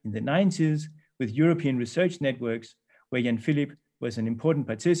 starting in the 90s with European research networks, where Jan Philipp was an important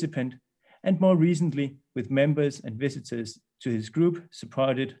participant, and more recently with members and visitors to his group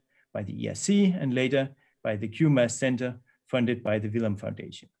supported by the ERC and later by the QMAS Center funded by the Wilhelm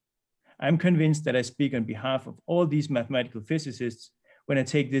Foundation. I'm convinced that I speak on behalf of all these mathematical physicists when I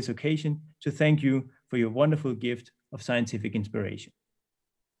take this occasion to thank you for your wonderful gift of scientific inspiration.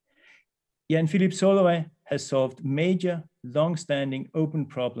 Jan Philipp Solovay has solved major, long-standing open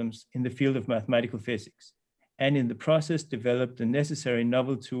problems in the field of mathematical physics, and in the process developed the necessary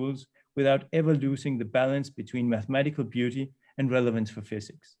novel tools without ever losing the balance between mathematical beauty and relevance for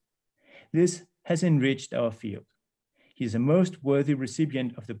physics. This has enriched our field. He is a most worthy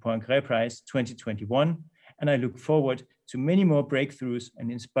recipient of the Poincaré Prize 2021, and I look forward to many more breakthroughs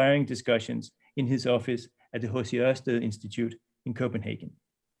and inspiring discussions in his office at the H.C. Ørsted Institute in Copenhagen.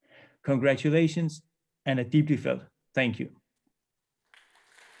 Congratulations and a deeply felt thank you.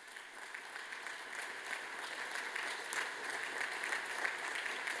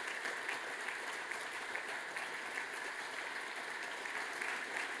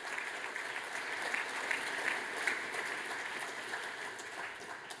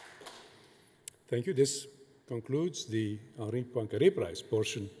 Thank you. This concludes the Henri Poincaré Prize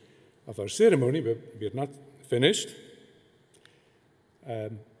portion of our ceremony, but we're not finished. I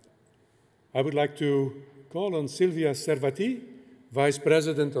would like to call on Silvia Servati, Vice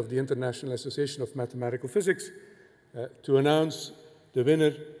President of the International Association of Mathematical Physics, to announce the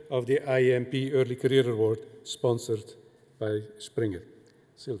winner of the ICMP Early Career Award, sponsored by Springer.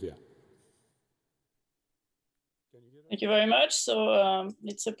 Silvia. Thank you very much. So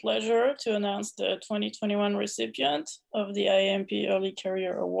it's a pleasure to announce the 2021 recipient of the ICMP Early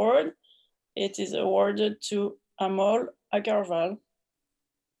Career Award. It is awarded to Amol Agarwal.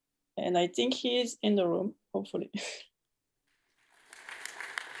 And I think he is in the room, hopefully.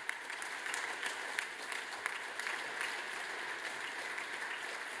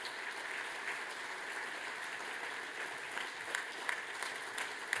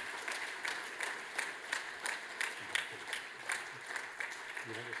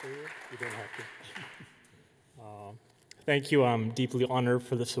 You don't have to. Thank you. I'm deeply honored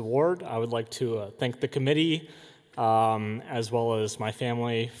for this award. I would like to thank the committee, as well as my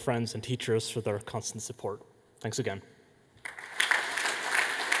family, friends, and teachers for their constant support. Thanks again.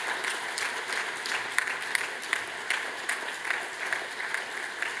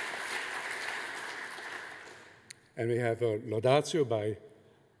 And we have a laudatio by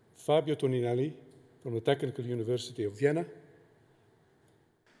Fabio Toninelli from the Technical University of Vienna.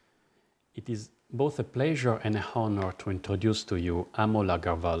 It is both a pleasure and an honor to introduce to you Amol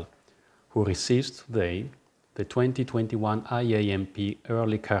Agarwal, who receives today the 2021 ICMP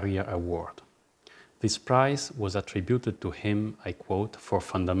Early Career Award. This prize was attributed to him, I quote, for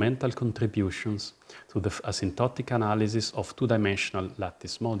fundamental contributions to the asymptotic analysis of two-dimensional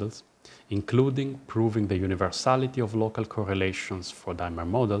lattice models, including proving the universality of local correlations for dimer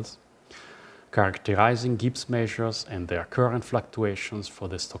models, characterizing Gibbs measures and their current fluctuations for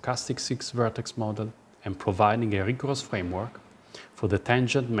the stochastic six-vertex model, and providing a rigorous framework for the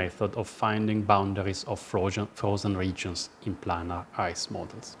tangent method of finding boundaries of frozen regions in planar ice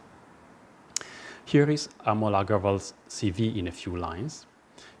models. Here is Amol Agarwal's CV in a few lines.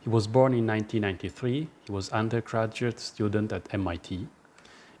 He was born in 1993. He was undergraduate student at MIT.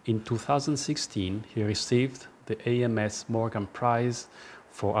 In 2016, he received the AMS Morgan Prize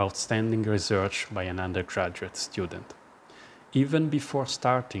for outstanding research by an undergraduate student. Even before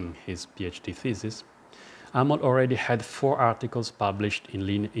starting his PhD thesis, Amol already had 4 articles published in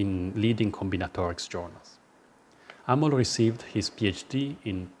leading combinatorics journals. Amol received his PhD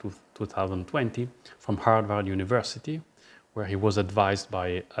in 2020 from Harvard University, where he was advised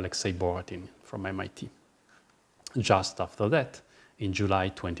by Alexei Borodin from MIT. Just after that, in July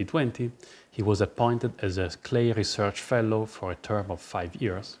 2020, he was appointed as a Clay Research Fellow for a term of 5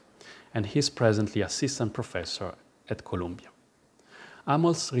 years, and he is presently assistant professor at Columbia.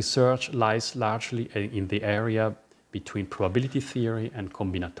 Amol's research lies largely in the area between probability theory and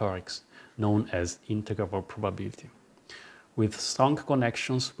combinatorics, known as integrable probability, with strong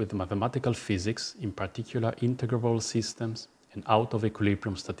connections with mathematical physics, in particular integrable systems and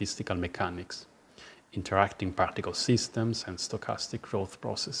out-of-equilibrium statistical mechanics, interacting particle systems and stochastic growth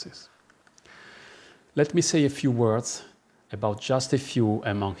processes. Let me say a few words about just a few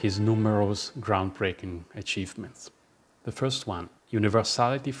among his numerous groundbreaking achievements. The first one,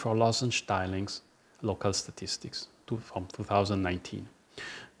 universality for lozenge tilings, local statistics, from 2019.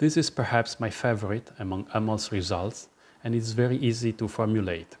 This is perhaps my favorite among Amol's results, and it's very easy to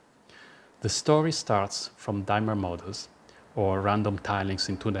formulate. The story starts from dimer models, or random tilings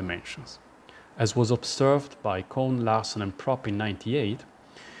in 2 dimensions. As was observed by Cohn, Larson, and Propp in 1998,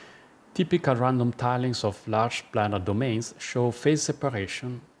 typical random tilings of large planar domains show phase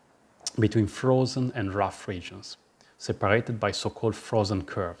separation between frozen and rough regions, separated by so-called frozen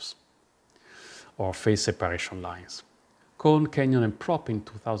curves, or phase separation lines. Cohn, Kenyon, and Propp in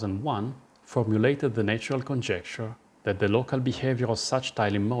 2001 formulated the natural conjecture that the local behavior of such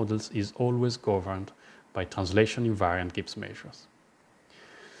tiling models is always governed by translation-invariant Gibbs measures.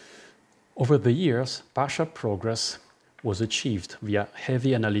 Over the years, partial progress was achieved via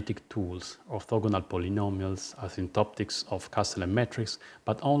heavy analytic tools, orthogonal polynomials, asymptotics of Castellan metrics,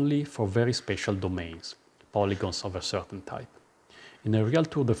 but only for very special domains, polygons of a certain type. In a real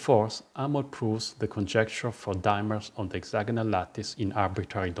tour de force, Amol proves the conjecture for dimers on the hexagonal lattice in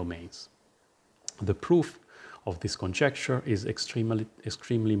arbitrary domains. The proof of this conjecture is extremely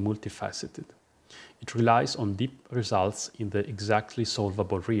multifaceted. It relies on deep results in the exactly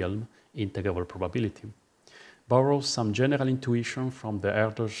solvable realm, integrable probability, borrows some general intuition from the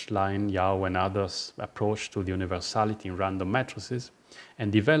Erdős, Line, Yau, and others' approach to the universality in random matrices,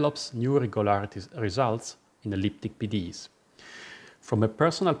 and develops new regularity results in elliptic PDEs. From a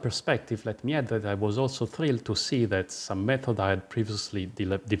personal perspective, let me add that I was also thrilled to see that some method I had previously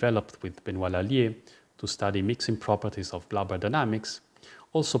developed with Benoît Lallier to study mixing properties of blubber dynamics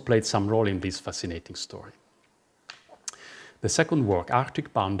also played some role in this fascinating story. The second work,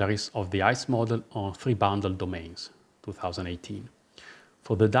 Arctic Boundaries of the Ice Model on 3 Bundled Domains, 2018.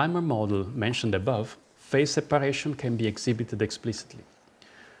 For the dimer model mentioned above, phase separation can be exhibited explicitly.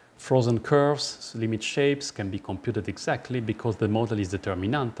 Frozen curves, limit shapes can be computed exactly because the model is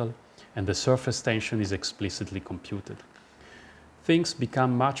determinantal and the surface tension is explicitly computed. Things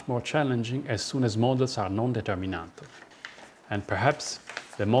become much more challenging as soon as models are non-determinantal. And perhaps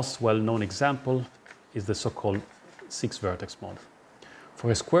the most well-known example is the so-called 6-vertex model.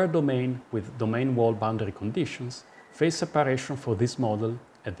 For a square domain with domain wall boundary conditions, phase separation for this model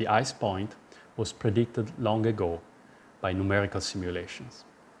at the ice point was predicted long ago by numerical simulations.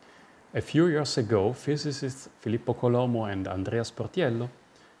 A few years ago, physicists Filippo Colombo and Andrea Sportiello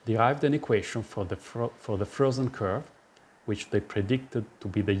derived an equation for the frozen curve, which they predicted to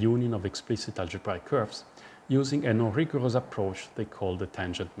be the union of explicit algebraic curves, using a non-rigorous approach they called the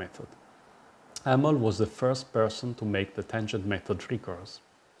tangent method. Amol was the first person to make the tangent method rigorous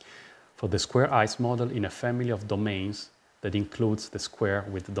for the square ice model in a family of domains that includes the square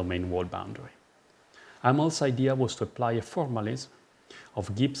with the domain wall boundary. Amol's idea was to apply a formalism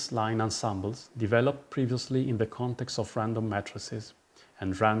of Gibbs line ensembles developed previously in the context of random matrices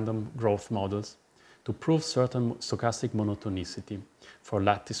and random growth models to prove certain stochastic monotonicity for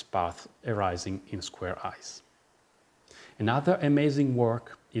lattice paths arising in square ice. Another amazing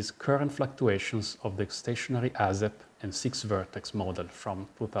work is current fluctuations of the stationary ASEP and 6-vertex model from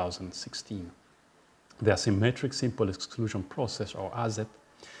 2016. The asymmetric simple exclusion process, or ASEP,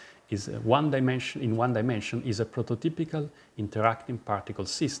 is in one dimension is a prototypical interacting particle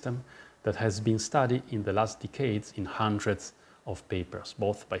system that has been studied in the last decades in hundreds of papers,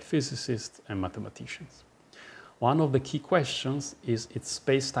 both by physicists and mathematicians. One of the key questions is its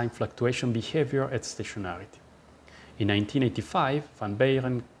space-time fluctuation behavior at stationarity. In 1985, Van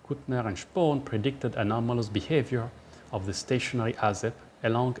Beeren, Kuttner, and Spohn predicted anomalous behavior of the stationary ASEP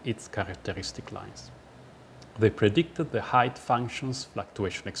along its characteristic lines. They predicted the height function's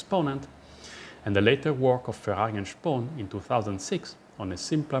fluctuation exponent, and the later work of Ferrari and Spohn in 2006 on a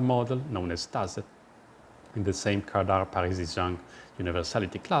simpler model known as TASEP in the same Cardar-Parisi-Zhang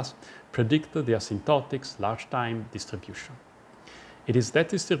universality class predicted the asymptotic's large time distribution. It is that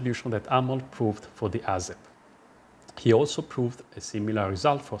distribution that Amol proved for the ASEP. He also proved a similar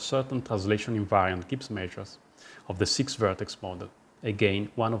result for certain translation invariant Gibbs measures of the 6-vertex model. Again,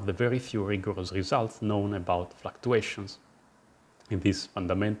 one of the very few rigorous results known about fluctuations in this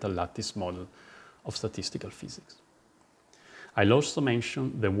fundamental lattice model of statistical physics. I'll also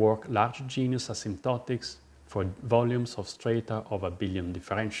mention the work Large Genus Asymptotics for Volumes of Strata of a Billion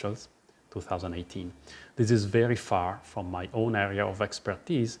Differentials, 2018. This is very far from my own area of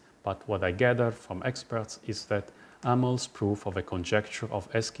expertise, but what I gathered from experts is that Amol's proof of a conjecture of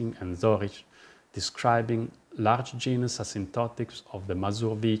Eskin and Zorich describing large genus asymptotics of the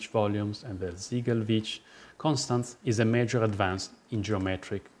Mazur-Veitch volumes and the Ziegel-Veitch constants is a major advance in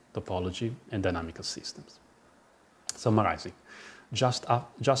geometric topology and dynamical systems. Summarizing, just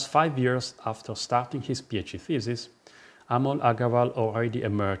 5 years after starting his PhD thesis, Amol Agarwal already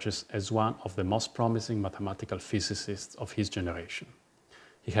emerges as one of the most promising mathematical physicists of his generation.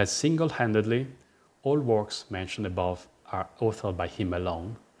 He has single-handedly, all works mentioned above are authored by him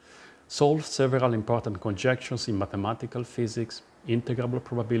alone, solved several important conjectures in mathematical physics, integrable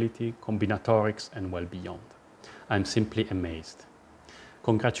probability, combinatorics, and well beyond. I'm simply amazed.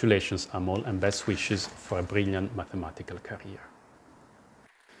 Congratulations, Amol, and best wishes for a brilliant mathematical career.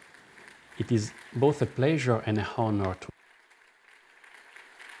 It is both a pleasure and an honor to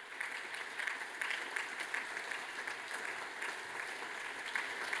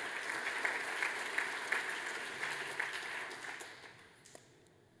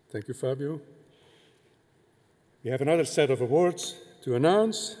Thank you, Fabio. We have another set of awards to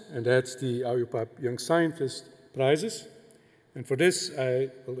announce, and that's the IUPAP Young Scientist Prizes. And for this, I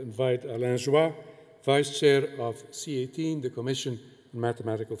will invite Alain Joie, Vice Chair of C18, the Commission on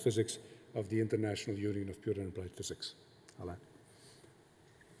Mathematical Physics of the International Union of Pure and Applied Physics. Alain.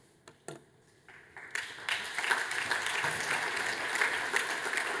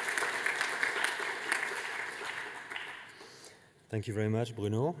 Thank you very much,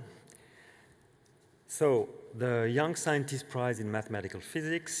 Bruno. So, the Young Scientist Prize in Mathematical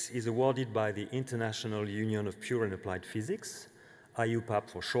Physics is awarded by the International Union of Pure and Applied Physics, IUPAP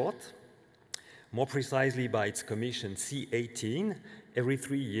for short, more precisely by its commission C18, every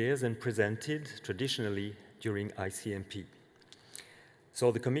 3 years and presented traditionally during ICMP. So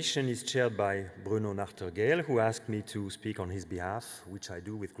the commission is chaired by Bruno Nachtergael, who asked me to speak on his behalf, which I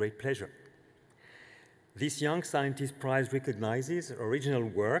do with great pleasure. This Young Scientist Prize recognizes original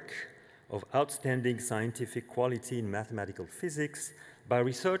work of outstanding scientific quality in mathematical physics by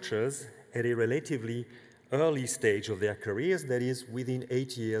researchers at a relatively early stage of their careers, that is, within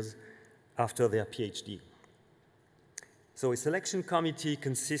 8 years after their PhD. So a selection committee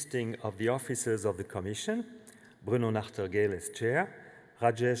consisting of the officers of the Commission, Bruno Nachtergael as chair,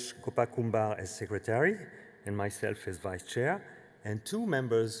 Rajesh Gopakumbar as secretary, and myself as vice chair, and 2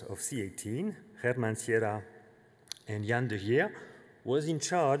 members of C18, Herman Sierra and Jan de Gier, was in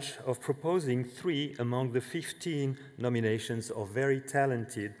charge of proposing 3 among the 15 nominations of very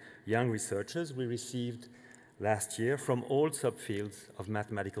talented young researchers we received last year from all subfields of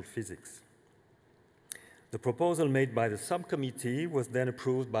mathematical physics. The proposal made by the subcommittee was then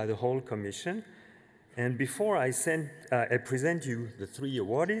approved by the whole commission. And before I present you the 3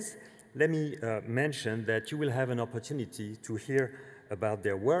 awardees, let me mention that you will have an opportunity to hear about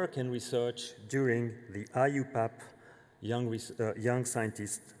their work and research during the IUPAP Young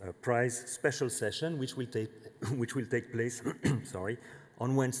Scientist Prize special session, which will take place sorry,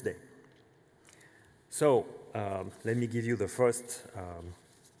 on Wednesday. So let me give you the first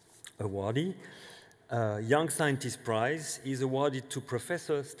awardee. Young Scientist Prize is awarded to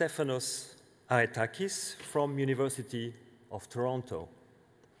Professor Stefanos Aretakis from University of Toronto.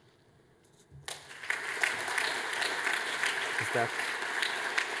 Is that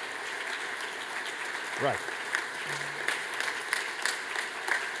right?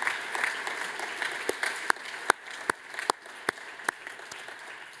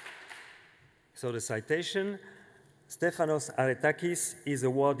 So the citation, Stefanos Aretakis is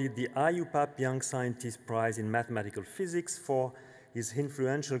awarded the IUPAP Young Scientist Prize in Mathematical Physics for his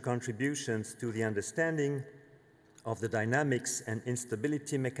influential contributions to the understanding of the dynamics and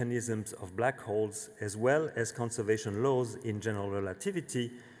instability mechanisms of black holes, as well as conservation laws in general relativity,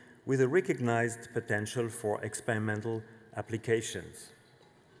 with a recognized potential for experimental applications.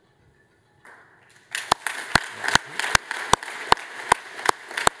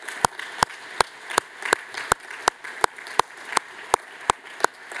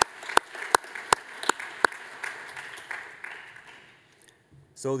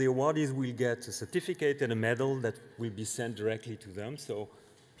 So the awardees will get a certificate and a medal that will be sent directly to them. So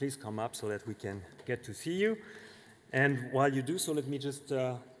please come up so that we can get to see you. And while you do so, let me just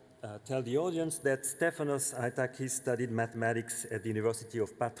tell the audience that Stefanos Aretakis studied mathematics at the University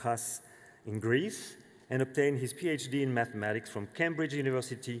of Patras in Greece and obtained his PhD in mathematics from Cambridge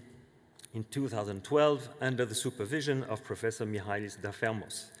University in 2012 under the supervision of Professor Mihalis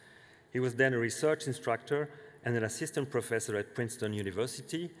Dafermos. He was then a research instructor and an assistant professor at Princeton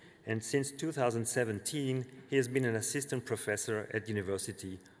University, and since 2017, he has been an assistant professor at the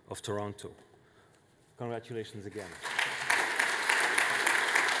University of Toronto. Congratulations again.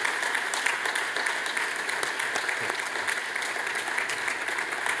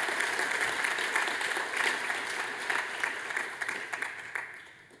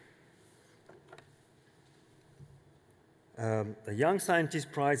 The Young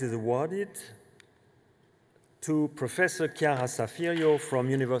Scientist Prize is awarded to Professor Chiara Safirio from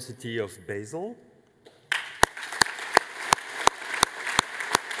University of Basel.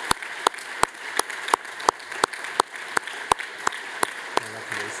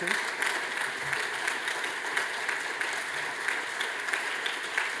 Congratulations.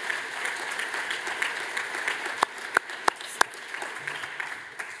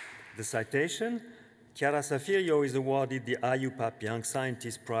 The citation, Chiara Safirio is awarded the IUPAP Young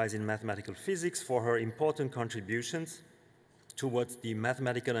Scientist Prize in Mathematical Physics for her important contributions towards the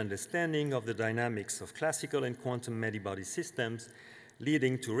mathematical understanding of the dynamics of classical and quantum many-body systems,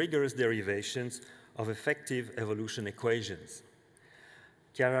 leading to rigorous derivations of effective evolution equations.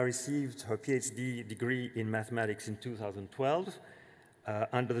 Chiara received her PhD degree in mathematics in 2012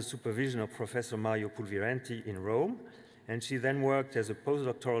 under the supervision of Professor Mario Pulvirenti in Rome, and she then worked as a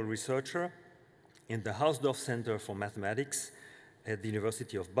postdoctoral researcher in the Hausdorff Center for Mathematics at the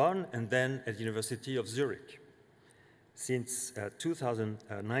University of Bonn and then at the University of Zurich. Since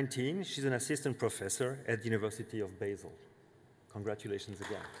 2019, she's an assistant professor at the University of Basel. Congratulations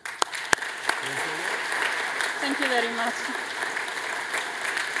again. Thank you very much.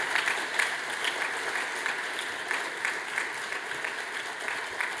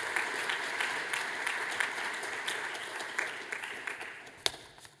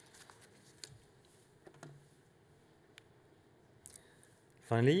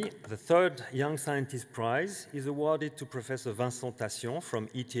 Finally, the third Young Scientist Prize is awarded to Professor Vincent Tassion from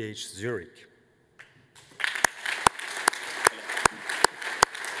ETH Zurich.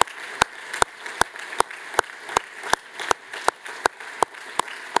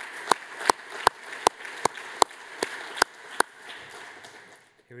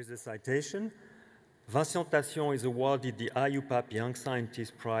 Here is the citation. Vincent Tassion is awarded the IUPAP Young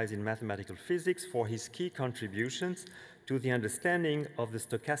Scientist Prize in Mathematical Physics for his key contributions to the understanding of the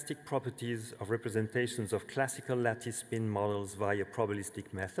stochastic properties of representations of classical lattice spin models via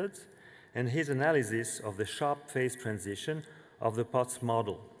probabilistic methods, and his analysis of the sharp phase transition of the Potts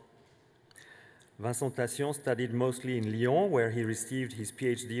model. Vincent Tassion studied mostly in Lyon, where he received his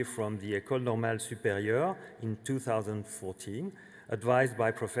PhD from the École Normale Supérieure in 2014, advised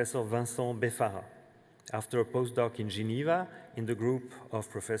by Professor Vincent Beffara. After a postdoc in Geneva, in the group of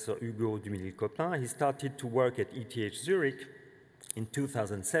Professor Hugo Dumilly-Copin, he started to work at ETH Zurich in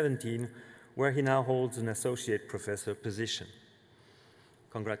 2017, where he now holds an associate professor position.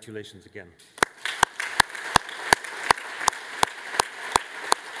 Congratulations again.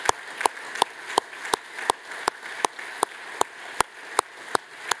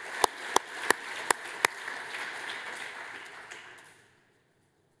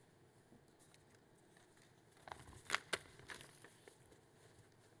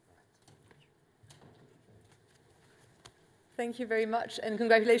 Thank you very much, and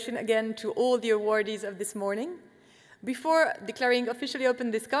congratulations again to all the awardees of this morning. Before declaring officially open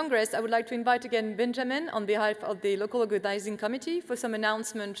this Congress, I would like to invite again Benjamin on behalf of the local organizing committee for some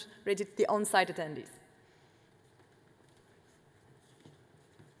announcement related to the on-site attendees.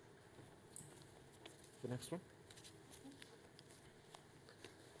 The next one.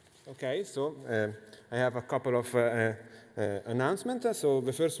 Okay, so I have a couple of announcements. So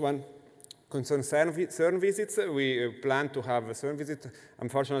the first one concerns CERN visits. We plan to have a CERN visit.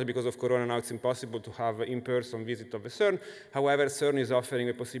 Unfortunately, because of Corona, now it's impossible to have in-person visit of the CERN. However, CERN is offering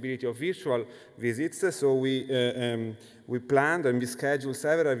a possibility of virtual visits. So we planned and we scheduled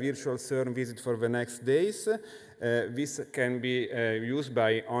several virtual CERN visits for the next days. This can be used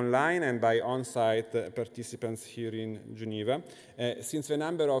by online and by on-site participants here in Geneva. Since the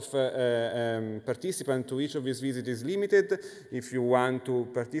number of participants to each of these visits is limited, if you want to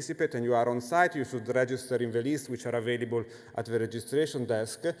participate and you are on-site, you should register in the list which are available at the registration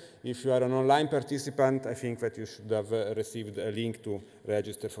desk. If you are an online participant, I think that you should have received a link to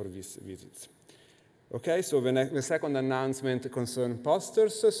register for these visits. Okay, so the second announcement concerns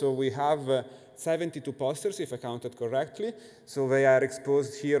posters. So we have 72 posters, if I counted correctly. So they are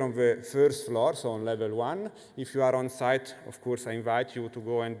exposed here on the first floor, so on level 1. If you are on site, of course, I invite you to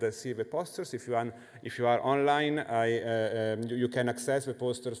go and see the posters. If you are online, you can access the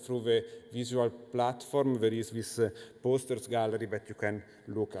posters through the visual platform. There is this posters gallery that you can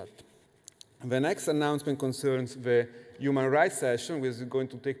look at. The next announcement concerns the human rights session, which is going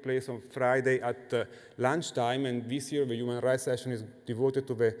to take place on Friday at lunchtime. And this year, the human rights session is devoted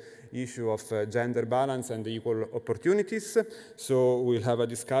to the issue of gender balance and equal opportunities. So we'll have a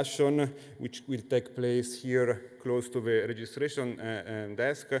discussion which will take place here close to the registration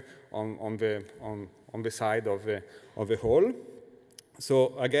desk on the side of the hall.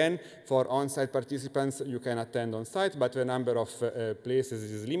 So again, for on-site participants, you can attend on-site, but the number of places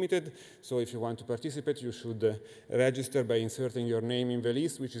is limited. So if you want to participate, you should register by inserting your name in the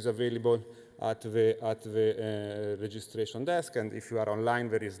list, which is available at the registration desk. And if you are online,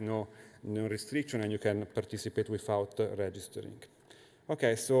 there is no restriction, and you can participate without registering.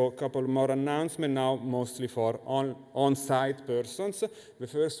 Okay, so a couple more announcements now, mostly for on-site persons. The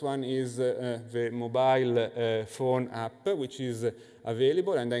first one is the mobile phone app, which is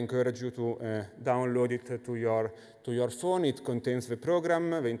available, and I encourage you to download it to your phone. It contains the program,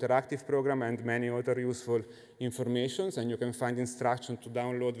 the interactive program, and many other useful informations, and you can find instructions to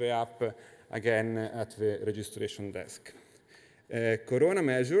download the app again at the registration desk. Corona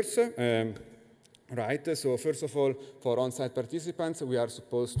measures. Right, so first of all, for on-site participants, we are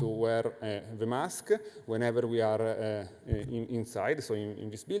supposed to wear the mask whenever we are inside, so in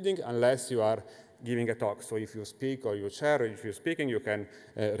this building, unless you are giving a talk. So if you speak or you chair, or if you're speaking, you can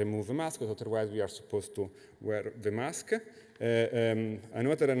remove the mask, otherwise we are supposed to wear the mask.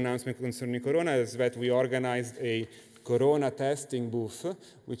 Another announcement concerning Corona is that we organized a Corona testing booth,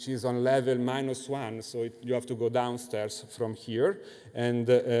 which is on level -1, so you have to go downstairs from here, and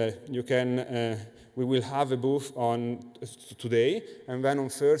we will have a booth on today, and then on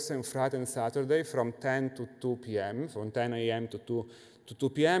Thursday and Friday and Saturday from 10 to 2 p.m., from 10 a.m. to 2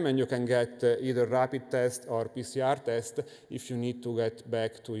 p.m., and you can get either rapid test or PCR test if you need to get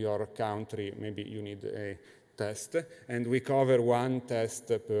back to your country. Maybe you need a test, and we cover 1 test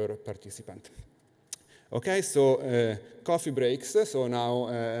per participant. Okay, so coffee breaks. So now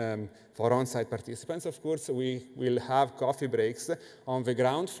for on-site participants, of course, we will have coffee breaks on the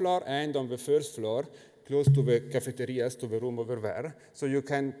ground floor and on the first floor, close to the cafeterias, to the room over there. So you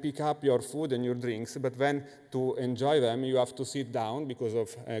can pick up your food and your drinks, but then to enjoy them, you have to sit down because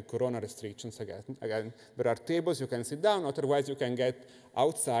of corona restrictions again. There are tables you can sit down, otherwise you can get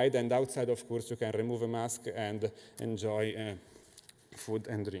outside, and outside, of course, you can remove a mask and enjoy food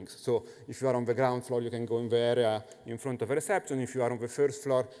and drinks. So if you are on the ground floor, you can go in the area in front of the reception. If you are on the first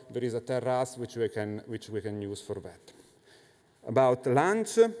floor, there is a terrace which we can use for that. About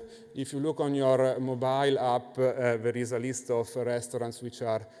lunch, if you look on your mobile app, there is a list of restaurants which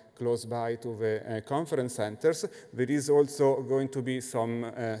are close by to the conference centers. There is also going to be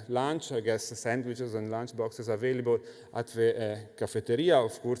some lunch, I guess sandwiches and lunch boxes available at the cafeteria.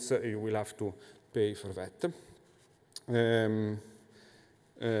 Of course, you will have to pay for that.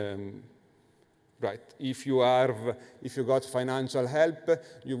 Right. If you got financial help,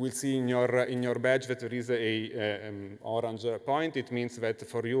 you will see in your badge that there is a orange point. It means that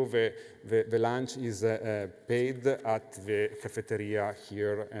for you the lunch is paid at the cafeteria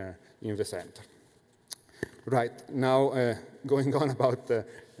here in the center. Right. Now going on about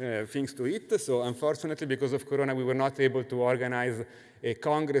things to eat. So unfortunately, because of Corona, we were not able to organize a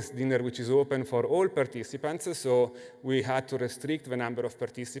Congress dinner which is open for all participants, so we had to restrict the number of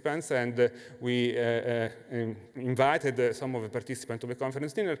participants, and we invited some of the participants to the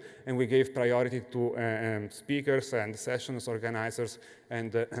conference dinner, and we gave priority to speakers and sessions organizers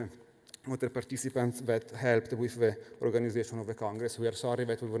and other participants that helped with the organization of the Congress. We are sorry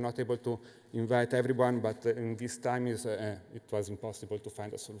that we were not able to invite everyone, but in this time it was impossible to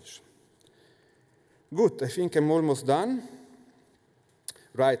find a solution. Good, I think I'm almost done.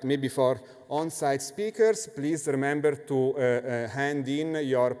 Right, maybe for on-site speakers, please remember to hand in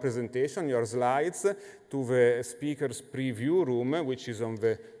your presentation, your slides, to the speakers preview room, which is on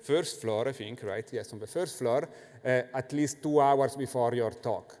the first floor, I think, right? Yes, on the first floor, at least 2 hours before your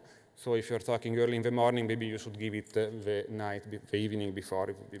talk. So if you're talking early in the morning, maybe you should give it the evening before,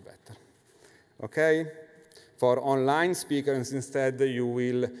 it would be better. Okay? For online speakers, instead, you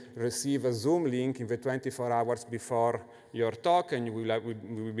will receive a Zoom link in the 24 hours before your talk, and you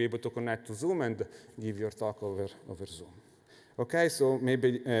will be able to connect to Zoom and give your talk over Zoom. Okay, so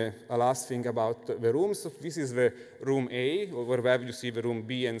maybe a last thing about the rooms. This is the room A, over there you see the room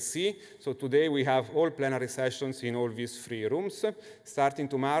B and C. So today we have all plenary sessions in all these 3 rooms. Starting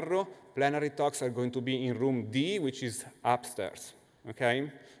tomorrow, plenary talks are going to be in room D, which is upstairs.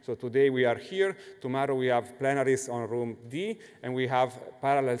 Okay, so today we are here. Tomorrow we have plenaries on room D, and we have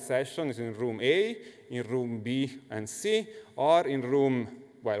parallel sessions in room A, in room B and C, or in room,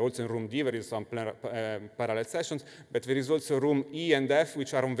 well, also in room D there is some parallel sessions, but there is also room E and F,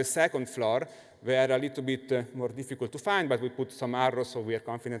 which are on the second floor. They are a little bit more difficult to find, but we put some arrows, so we are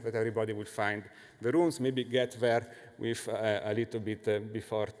confident that everybody will find the rooms. Maybe get there with a little bit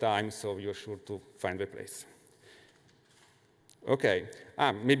before time, so you're sure to find the place. Okay,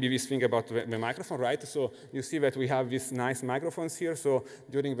 maybe this thing about the microphone, right? So you see that we have these nice microphones here. So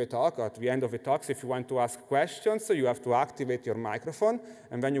during the talk, at the end of the talks, if you want to ask questions, you have to activate your microphone,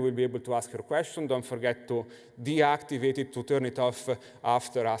 and then you will be able to ask your question. Don't forget to deactivate it, to turn it off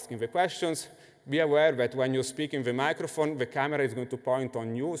after asking the questions. Be aware that when you speak in the microphone, the camera is going to point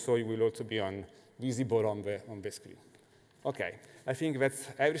on you, so you will also be visible on the screen. Okay, I think that's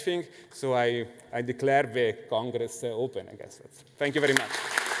everything. So I declare the Congress open, I guess. Thank you very much.